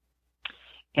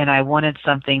 and I wanted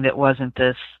something that wasn't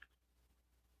this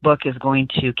book is going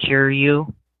to cure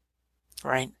you,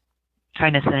 right,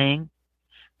 kind of thing,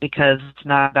 because it's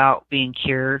not about being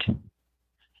cured.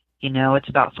 It's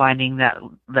about finding that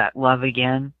love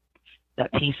again,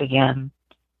 that peace again,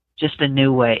 just in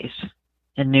new ways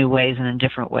and in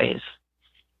different ways.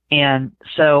 And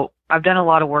so I've done a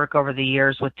lot of work over the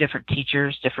years with different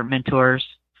teachers, different mentors,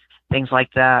 things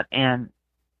like that. And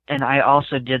I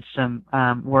also did some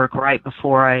work it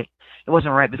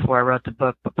wasn't right before I wrote the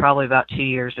book, but probably about 2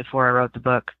 years before I wrote the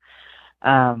book.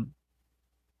 I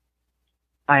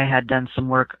had done some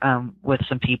work with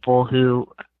some people who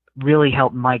really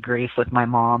helped my grief with my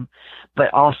mom,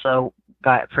 but also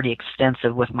got pretty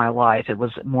extensive with my life. It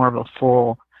was more of a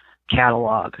full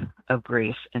catalog of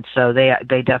grief, and so they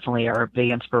definitely are a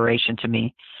big inspiration to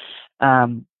me. I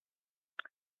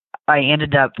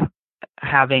ended up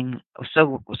having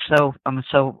I'm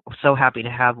so happy to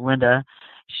have Linda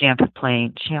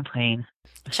Champlain.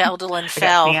 Sheldon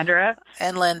Fell Sandra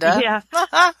and Linda. Yeah.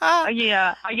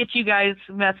 Yeah, I get you guys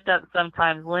messed up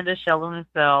sometimes. Linda Sheldon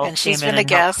Fell, and she's came been in a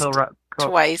guest co-wrote.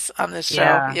 twice on this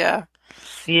show. Yeah.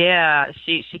 Yeah,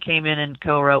 she came in and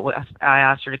co-wrote. I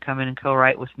asked her to come in and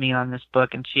co-write with me on this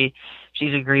book, and she's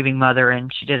a grieving mother,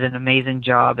 and she did an amazing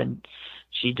job, and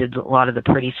she did a lot of the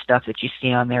pretty stuff that you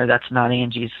see on there. That's not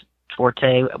Angie's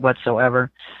forte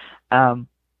whatsoever.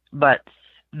 But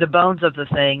the bones of the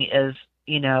thing is,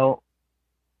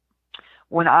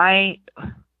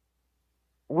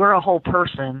 we're a whole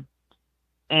person,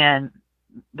 and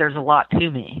there's a lot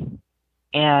to me,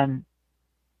 and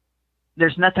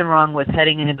there's nothing wrong with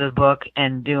heading into the book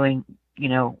and doing,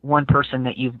 one person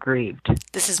that you've grieved.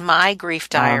 This is My Grief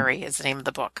Diary is the name of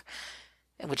the book,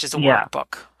 which is a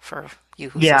workbook for you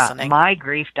who's listening. My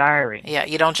Grief Diary. Yeah,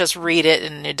 you don't just read it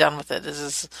and you're done with it.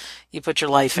 You put your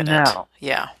life in it.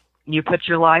 Yeah. You put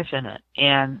your life in it.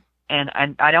 And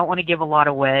I don't want to give a lot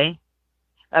away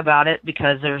about it,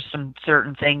 because there's some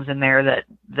certain things in there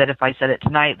that if I said it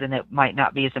tonight, then it might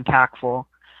not be as impactful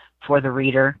for the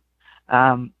reader,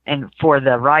 and for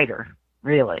the writer,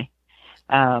 really.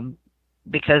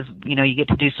 Because, you get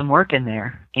to do some work in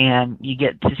there, and you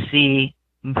get to see,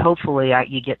 hopefully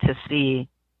you get to see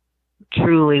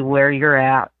truly where you're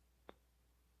at,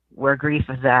 where grief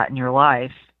is at in your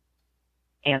life,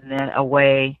 and then a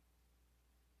way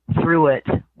through it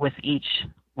with each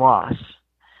loss.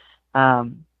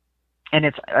 And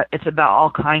it's about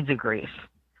all kinds of grief.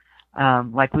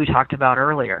 Like we talked about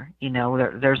earlier,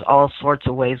 there's all sorts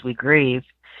of ways we grieve.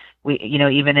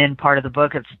 Even in part of the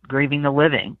book, it's grieving the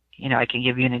living. I can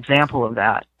give you an example of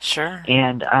that. Sure.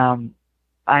 And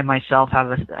I myself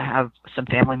have some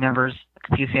family members,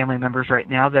 a few family members right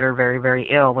now that are very, very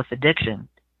ill with addiction,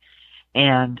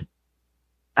 and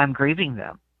I'm grieving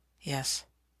them. Yes.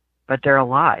 But they're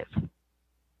alive.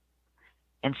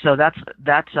 And so that's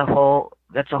a whole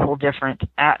different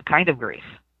kind of grief.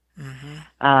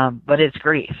 Mm-hmm. But it's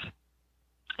grief,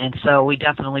 and so we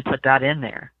definitely put that in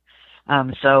there.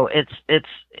 So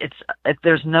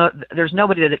there's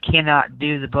nobody that cannot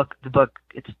do the book.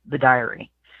 It's the diary,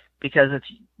 because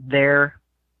it's their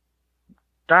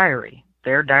diary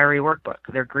workbook,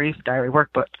 their grief diary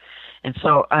workbook. And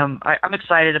so I'm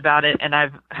excited about it, and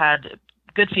I've had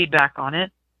good feedback on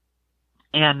it,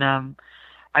 and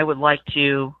I would like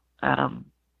to.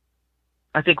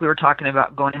 I think we were talking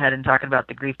about going ahead and talking about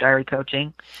the grief diary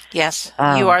coaching. Yes,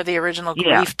 you are the original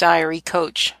grief diary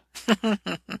coach.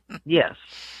 Yes,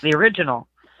 the original.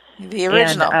 The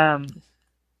original. And,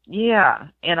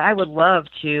 and I would love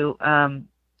to,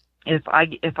 if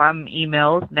I'm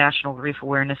emailed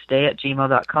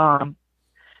nationalgriefawarenessday@gmail.com,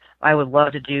 I would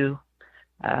love to do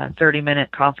a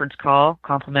 30-minute conference call,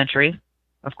 complimentary,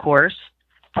 of course,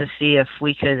 to see if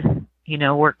we could,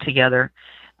 work together.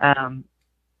 I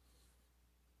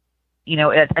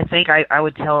think I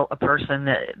would tell a person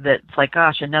that's like,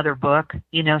 gosh, another book,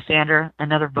 Sandra,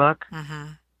 another book.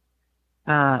 Mm-hmm.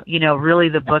 Really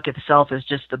the book itself is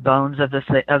just the bones of the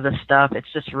stuff.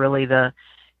 It's just really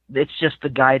it's just the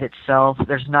guide itself.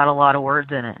 There's not a lot of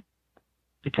words in it,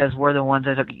 because we're the ones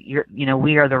that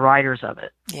we are the writers of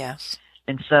it. Yes.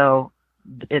 And so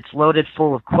it's loaded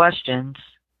full of questions,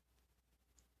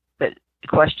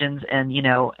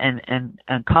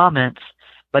 and comments,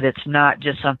 but it's not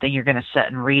just something you're going to sit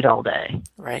and read all day.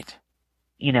 Right.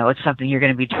 it's something you're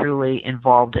going to be truly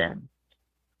involved in.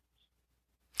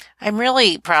 I'm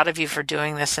really proud of you for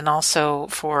doing this, and also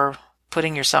for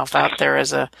putting yourself out there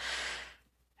as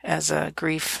a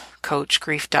grief coach,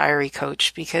 grief diary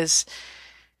coach, because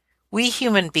we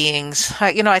human beings,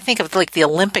 I think of like the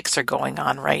Olympics are going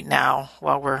on right now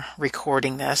while we're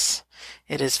recording this.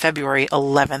 It is February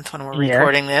 11th when we're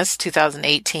recording this,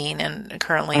 2018, and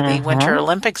currently the Winter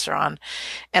Olympics are on.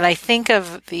 And I think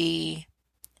of the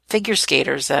figure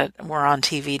skaters that were on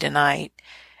TV tonight,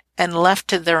 and left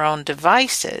to their own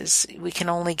devices, we can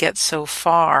only get so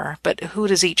far. But who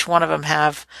does each one of them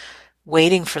have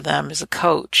waiting for them as a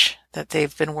coach that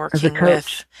they've been working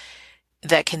with,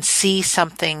 that can see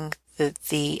something that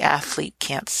the athlete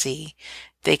can't see?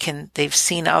 They've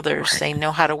seen others. They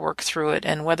know how to work through it.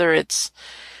 And whether it's,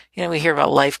 we hear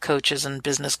about life coaches and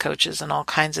business coaches and all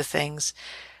kinds of things.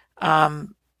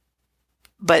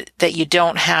 But that you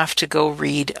don't have to go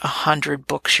read 100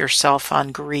 books yourself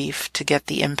on grief to get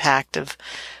the impact of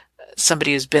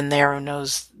somebody who's been there, who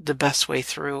knows the best way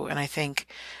through. And I think,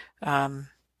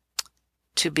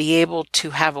 to be able to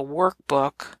have a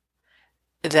workbook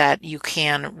that you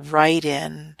can write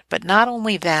in, but not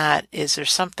only that, is there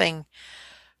something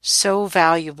so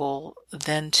valuable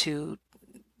than to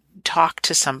talk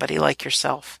to somebody like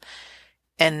yourself.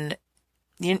 And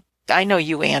I know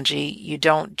you, Angie, you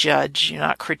don't judge, you're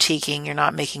not critiquing, you're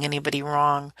not making anybody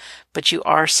wrong, but you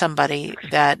are somebody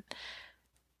that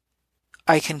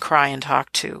I can cry and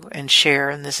talk to and share,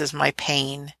 and this is my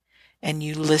pain, and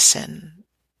you listen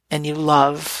and you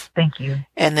love. Thank you.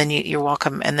 And then you're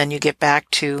welcome. And then you get back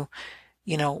to,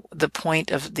 the point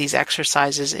of these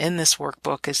exercises in this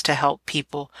workbook is to help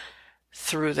people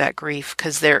through that grief,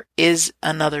 because there is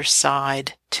another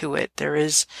side to it. There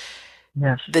is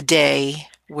the day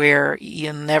where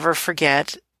you'll never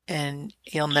forget and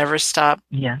you'll never stop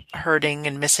hurting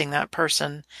and missing that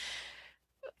person.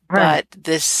 Right.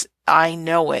 But I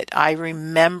know it. I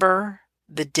remember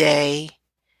the day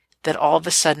that all of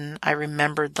a sudden I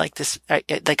remembered this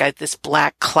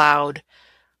black cloud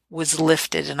was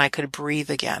lifted and I could breathe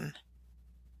again.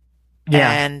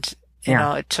 Yeah. And,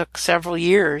 it took several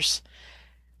years,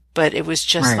 but it was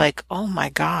just like, oh my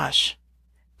gosh.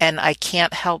 And I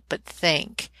can't help but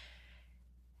think,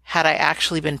 had I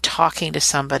actually been talking to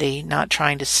somebody, not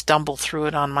trying to stumble through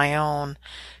it on my own,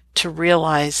 to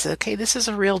realize, okay, this is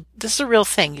a real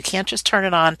thing. You can't just turn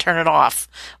it on, turn it off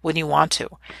when you want to.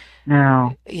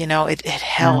 No. It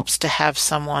helps to have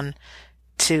someone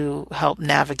to help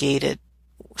navigate it.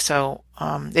 So,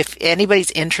 if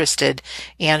anybody's interested,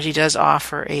 Angie does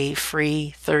offer a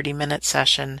free 30-minute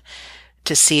session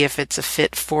to see if it's a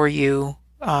fit for you,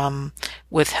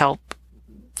 with help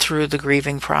through the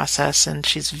grieving process. And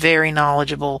she's very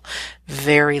knowledgeable,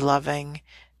 very loving.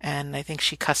 And I think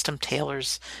she custom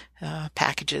tailors,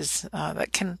 packages,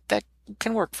 that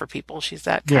can work for people. She's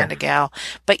that kind of gal.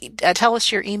 But tell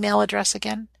us your email address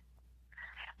again.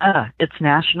 It's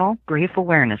National Grief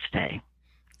Awareness Day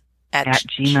at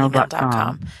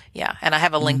gmail.com. Yeah. And I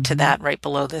have a link to that right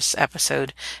below this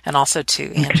episode, and also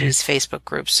to Angie's Facebook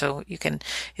group. So you can,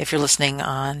 if you're listening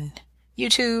on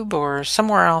YouTube or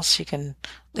somewhere else,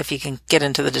 if you can get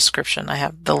into the description, I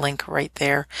have the link right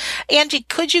there. Angie,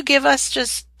 could you give us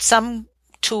just some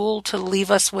tool to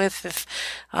leave us with? If,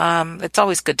 it's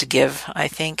always good to give, I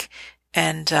think.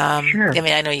 And, sure.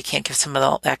 I know you can't give some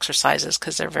of the exercises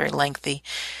because they're very lengthy,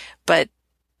 but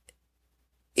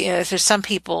if there's some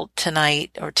people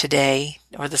tonight or today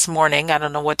or this morning, I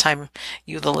don't know what time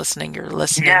you're listening,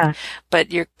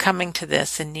 but you're coming to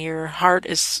this and your heart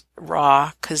is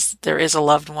raw because there is a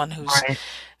loved one who's,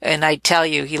 and I tell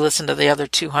you, he listened to the other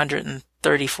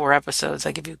 234 episodes.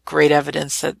 I give you great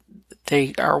evidence that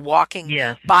they are walking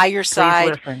by your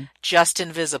side, just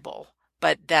invisible,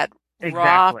 but that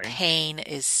raw pain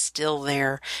is still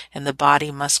there and the body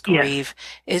must grieve.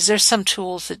 Is there some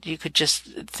tools that you could just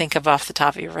think of off the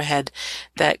top of your head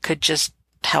that could just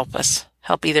help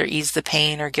either ease the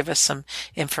pain or give us some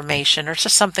information, or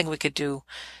just something we could do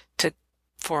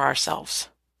for ourselves?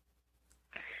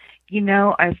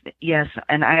 Yes.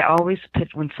 And I always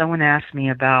when someone asks me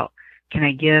about, can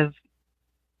I give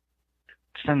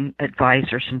some advice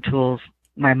or some tools,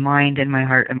 my mind and my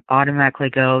heart automatically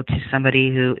go to somebody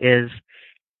who is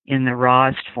in the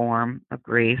rawest form of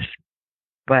grief.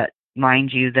 But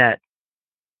mind you that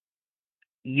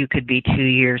you could be 2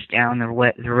 years down the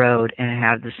road and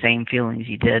have the same feelings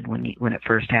you did when it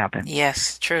first happened.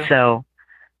 Yes, true. So,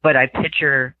 but I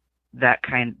picture that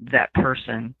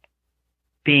person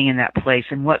being in that place,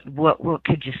 and what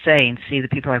could you say? And see, the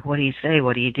people are like, what do you say?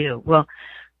 What do you do? Well,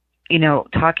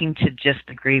 talking to just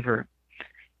the griever.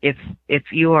 If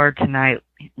you are tonight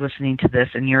listening to this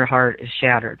and your heart is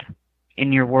shattered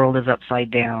and your world is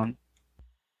upside down,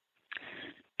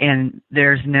 and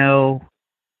there's there's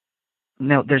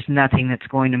nothing that's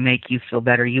going to make you feel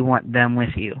better. You want them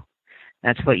with you.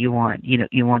 That's what you want.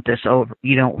 You want this over.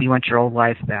 You want your old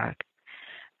life back.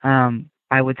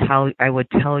 I would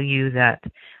tell you that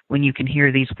when you can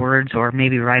hear these words, or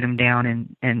maybe write them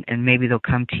down, and maybe they'll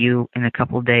come to you in a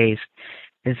couple of days,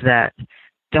 is that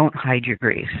don't hide your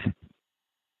grief.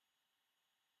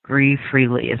 Grieve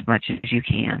freely as much as you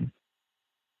can.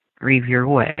 Grieve your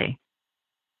way.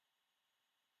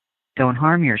 Don't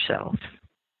harm yourself.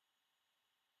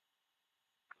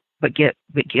 But get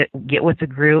with the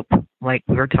group, like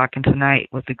we were talking tonight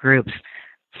with the groups.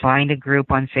 Find a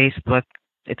group on Facebook.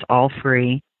 It's all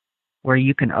free, where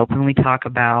you can openly talk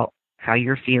about how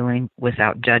you're feeling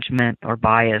without judgment or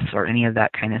bias or any of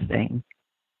that kind of thing.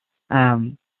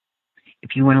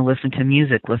 If you want to listen to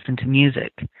music, listen to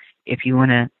music. If you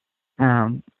want to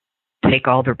take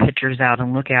all their pictures out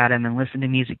and look at them and listen to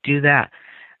music, do that.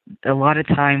 A lot of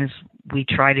times we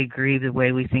try to grieve the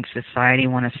way we think society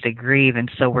wants us to grieve, and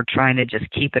so we're trying to just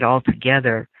keep it all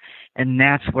together, and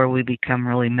that's where we become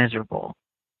really miserable.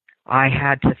 I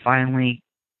had to finally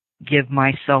give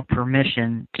myself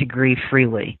permission to grieve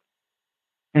freely.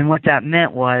 And what that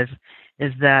meant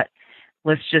is that,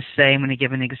 let's just say, I'm going to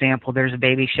give an example. There's a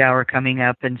baby shower coming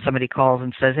up, and somebody calls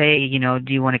and says, hey,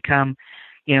 do you want to come?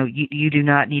 You do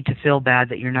not need to feel bad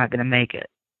that you're not going to make it.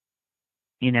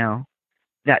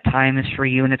 That time is for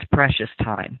you, and it's precious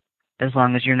time, as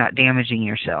long as you're not damaging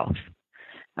yourself.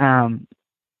 Don't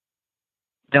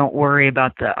worry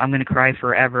about I'm going to cry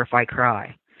forever if I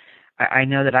cry. I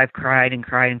know that I've cried and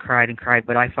cried and cried and cried,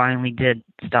 but I finally did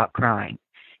stop crying.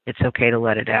 It's okay to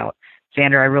let it out.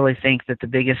 Sandra, I really think that the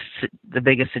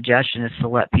biggest suggestion is to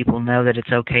let people know that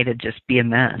it's okay to just be a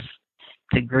mess,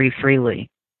 to grieve freely,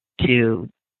 to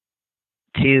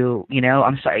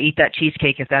I'm sorry, eat that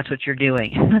cheesecake if that's what you're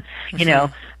doing.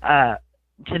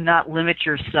 To not limit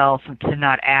yourself and to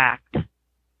not act.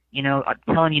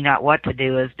 Telling you not what to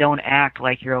do is don't act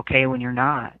like you're okay when you're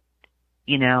not.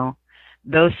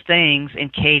 Those things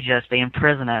encage us, they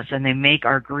imprison us, and they make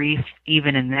our grief,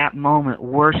 even in that moment,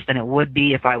 worse than it would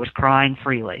be if I was crying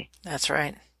freely. That's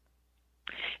right.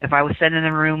 If I was sitting in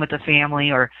a room with a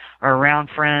family or around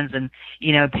friends, and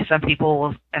some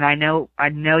people, and I know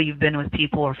you've been with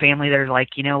people or family that are like,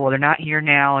 well, they're not here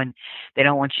now and they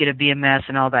don't want you to be a mess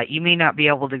and all that. You may not be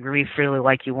able to grieve freely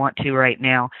like you want to right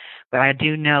now, but I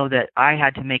do know that I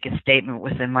had to make a statement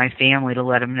within my family to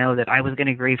let them know that I was going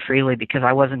to grieve freely, because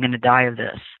I wasn't going to die of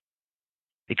this.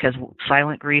 Because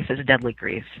silent grief is deadly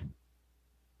grief.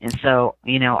 And so,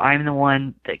 I'm the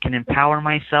one that can empower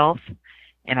myself,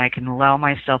 and I can allow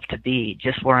myself to be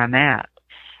just where I'm at.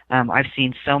 I've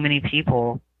seen so many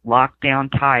people locked down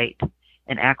tight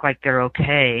and act like they're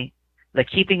okay. The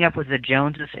keeping up with the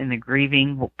Joneses in the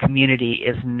grieving community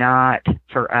is not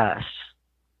for us.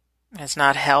 It's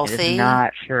not healthy. It is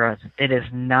not for us. It is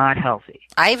not healthy.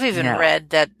 I've even read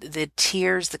that the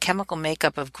tears, the chemical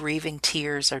makeup of grieving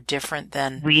tears, are different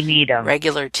than we need them.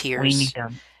 Regular tears. We need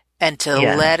them. And to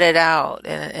let it out,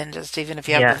 and just even if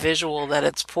you have the visual that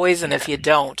it's poison if you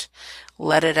don't,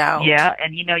 let it out. Yeah,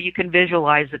 and you can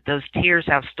visualize that those tears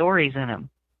have stories in them.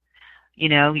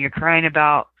 You're crying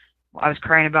about, I was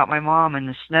crying about my mom and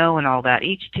the snow and all that.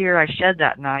 Each tear I shed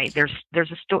that night, there's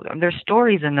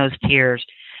stories in those tears.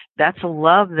 That's a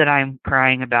love that I'm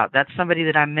crying about. That's somebody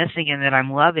that I'm missing and that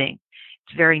I'm loving.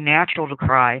 It's very natural to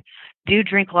cry. Do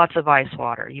drink lots of ice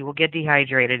water. You will get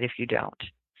dehydrated if you don't.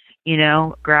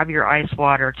 Grab your ice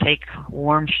water, take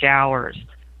warm showers,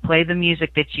 play the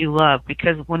music that you love,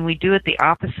 because when we do it the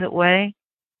opposite way,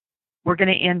 we're going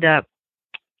to end up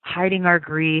hiding our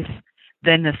grief.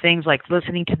 Then the things like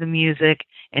listening to the music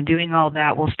and doing all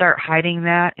that, we'll start hiding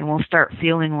that, and we'll start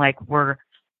feeling like we're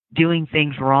doing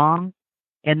things wrong.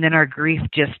 And then our grief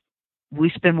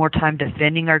we spend more time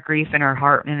defending our grief in our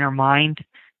heart and in our mind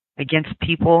against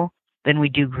people than we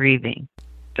do grieving.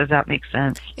 Does that make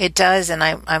sense? It does, and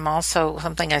I'm also,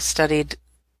 something I studied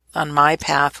on my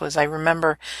path was, I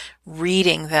remember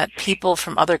reading that people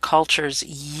from other cultures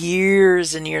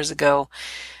years and years ago,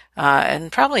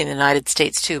 and probably in the United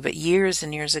States too, but years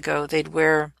and years ago, they'd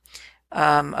wear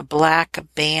a black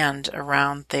band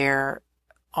around their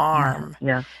arm.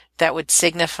 Yeah. That would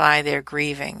signify their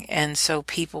grieving. And so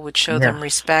people would show them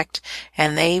respect,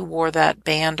 and they wore that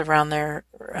band around their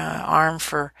arm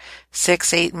for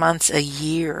 6-8 months, a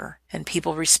year. And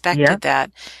people respected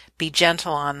that. Be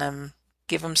gentle on them.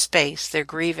 Give them space. They're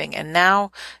grieving. And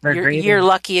now you're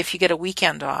lucky if you get a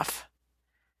weekend off.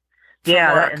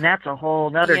 Yeah, work. and that's a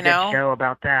whole other You good know? show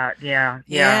about that. Yeah,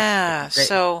 Yeah.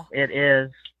 So it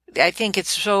is. I think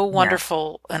it's so Yeah,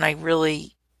 wonderful, and I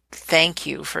really thank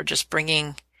you for just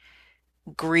bringing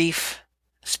grief,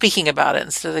 speaking about it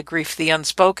instead of grief, the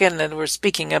unspoken, and we're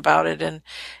speaking about it, and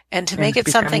to and make it's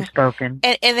it becoming something, spoken.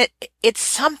 and it's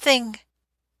something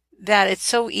that it's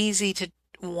so easy to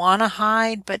want to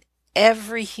hide, but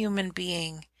every human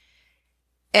being,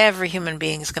 every human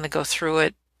being is going to go through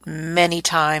it many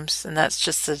times, and that's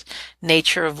just the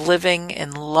nature of living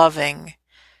and loving.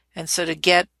 And so to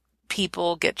get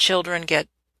people, get children, get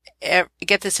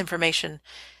this information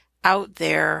out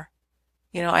there,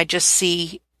 I just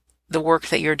see the work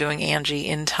that you're doing, Angie,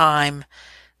 in time.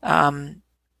 Um,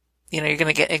 you're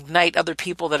going to ignite other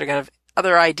people that are going to have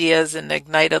other ideas and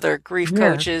ignite other grief Yeah,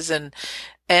 coaches and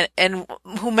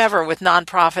whomever with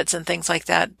nonprofits and things like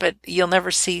that. But you'll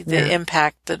never see the yeah.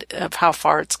 impact of how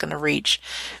far it's going to reach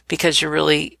because you're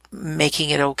really making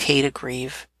it okay to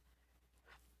grieve.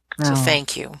 So No,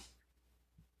 thank you.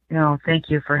 no. Thank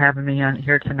you for having me on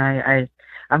here tonight.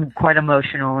 I'm quite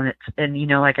emotional, and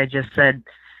like I just said,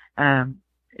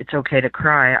 it's okay to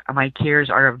cry. My tears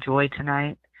are of joy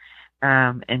tonight,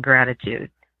 and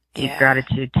gratitude. Deep Yeah.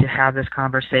 gratitude to have this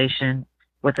conversation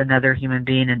with another human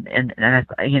being, and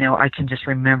I can just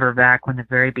remember back when the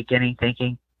very beginning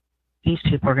thinking, these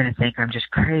people are going to think I'm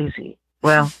just crazy.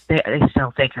 Well, they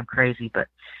still think I'm crazy, but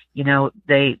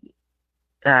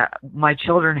my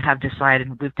children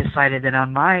we've decided that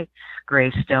on my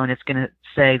gravestone it's going to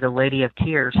say the Lady of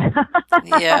Tears.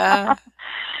 Yeah.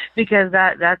 Because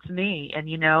that's me, and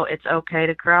it's okay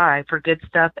to cry for good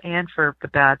stuff and for the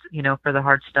bad, for the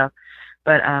hard stuff.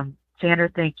 But Sandra,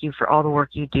 thank you for all the work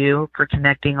you do for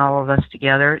connecting all of us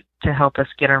together to help us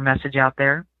get our message out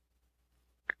there.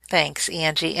 Thanks,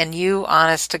 Angie. And you,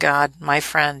 honest to God, my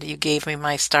friend, you gave me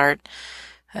my start.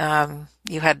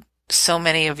 You had so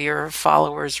many of your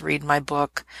followers read my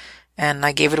book, and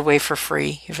I gave it away for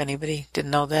free, if anybody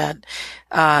didn't know that.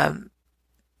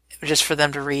 Just for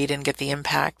them to read and get the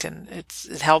impact, and it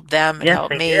helped them, it Yes,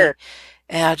 helped they me. did.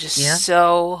 Yeah, just Yeah.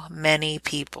 so many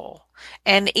people.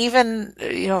 And even,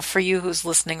 for you who's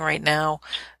listening right now,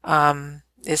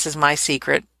 this is my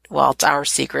secret. Well, it's our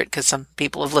secret because some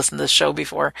people have listened to this show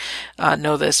before,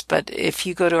 know this. But if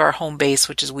you go to our home base,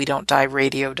 which is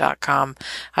wedon'tdieradio.com,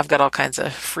 I've got all kinds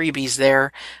of freebies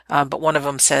there. But one of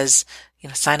them says,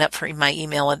 sign up for my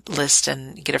email list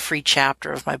and you get a free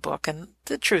chapter of my book. And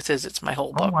the truth is, it's my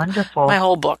whole book. Oh, wonderful. My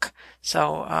whole book.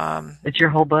 So, it's your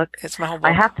whole book? It's my whole book.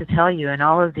 I have to tell you, in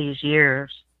all of these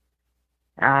years,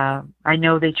 I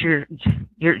know that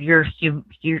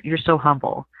you're so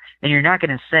humble, and you're not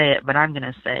going to say it, but I'm going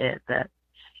to say it, that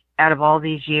out of all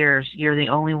these years, you're the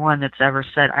only one that's ever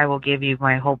said, I will give you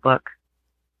my whole book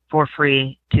for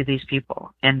free to these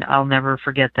people. And I'll never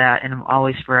forget that, and I'm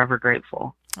always forever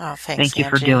grateful. Oh, thanks, Thank you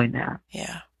Angie. for doing that.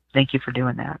 Yeah. Thank you for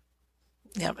doing that.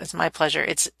 Yeah, it's my pleasure.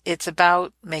 It's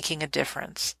about making a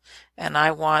difference. And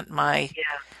I want my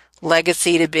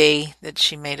legacy to be that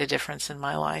she made a difference in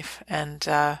my life. And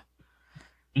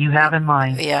you have in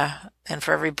mind. Yeah. And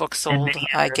for every book sold,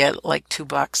 I get like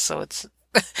 $2. So it's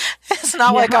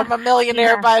not like I'm a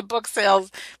millionaire by book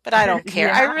sales, but I don't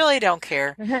care. I really don't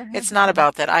care. It's not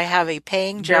about that. I have a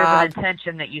paying job. There's an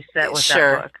intention that you set with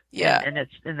that book. Yeah.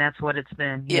 And that's what it's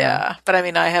been. Yeah. But I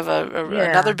mean, I have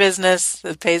another business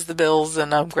that pays the bills,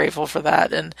 and I'm grateful for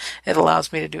that. And it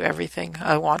allows me to do everything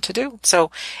I want to do.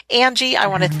 So Angie, I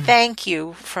want to thank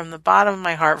you from the bottom of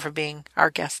my heart for being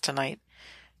our guest tonight.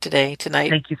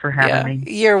 Thank you for having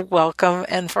me. You're welcome.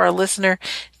 And for our listener,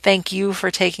 thank you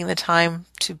for taking the time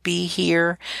to be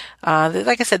here.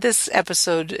 Like I said, this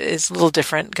episode is a little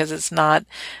different because it's not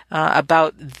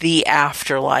about the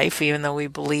afterlife, even though we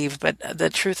believe. But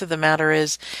the truth of the matter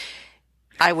is,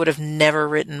 I would have never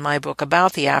written my book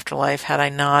about the afterlife had I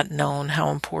not known how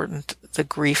important the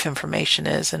grief information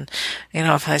is. And,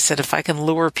 if I can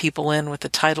lure people in with the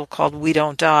title called We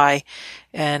Don't Die,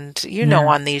 and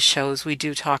on these shows, we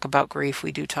do talk about grief.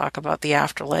 We do talk about the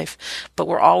afterlife, but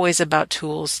we're always about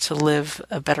tools to live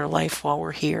a better life while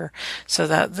we're here. So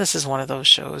that this is one of those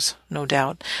shows, no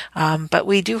doubt. But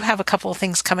we do have a couple of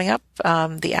things coming up.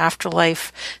 The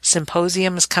Afterlife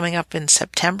Symposium is coming up in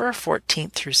September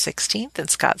 14th through 16th in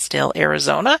Scottsdale,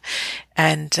 Arizona.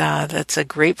 And that's a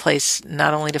great place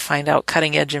not only to find out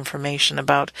cutting edge information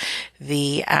about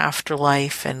the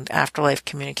afterlife and afterlife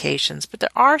communications, but there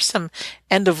are some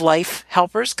end of life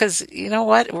helpers, because you know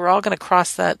what? We're all going to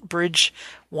cross that bridge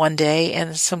one day,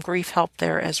 and some grief help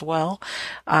there as well.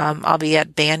 I'll be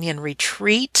at Banyan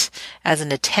Retreat as an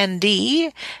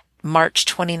attendee March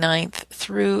 29th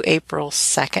through April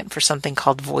 2nd for something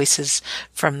called Voices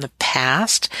from the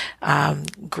Past.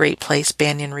 Great place,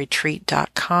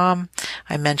 banyanretreat.com.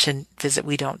 I mentioned visit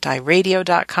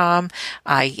WeDon'tDieRadio.com.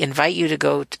 I invite you to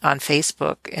go on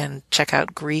Facebook and check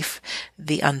out Grief,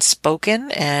 the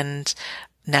Unspoken, and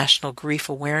National Grief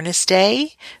Awareness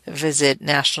Day. Visit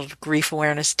National Grief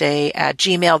Awareness Day at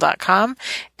gmail.com.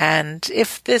 And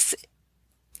if this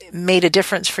made a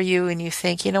difference for you and you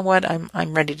think, you know what, I'm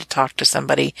ready to talk to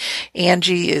somebody.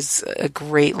 Angie is a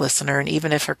great listener, and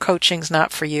even if her coaching's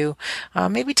not for you,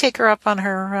 maybe take her up on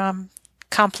her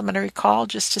complimentary call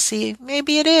just to see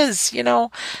maybe it is,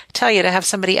 tell you to have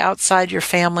somebody outside your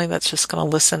family that's just going to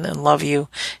listen and love you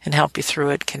and help you through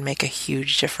it can make a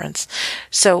huge difference.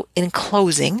 So in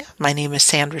closing, my name is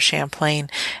Sandra Champlain,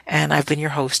 and I've been your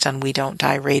host on We Don't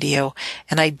Die Radio.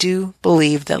 And I do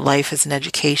believe that life is an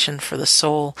education for the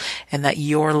soul and that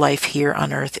your life here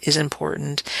on earth is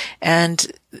important. And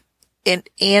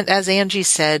as Angie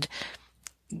said,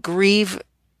 grieve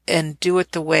and do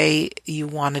it the way you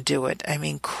want to do it. I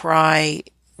mean, cry,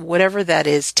 whatever that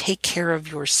is, take care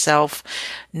of yourself.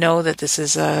 Know that this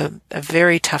is a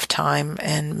very tough time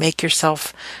and make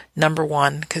yourself number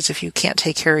one, because if you can't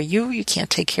take care of you, you can't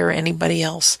take care of anybody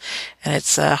else. And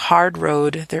it's a hard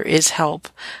road. There is help.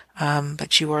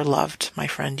 But you are loved, my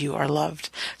friend. You are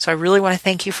loved. So I really want to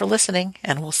thank you for listening,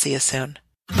 and we'll see you soon.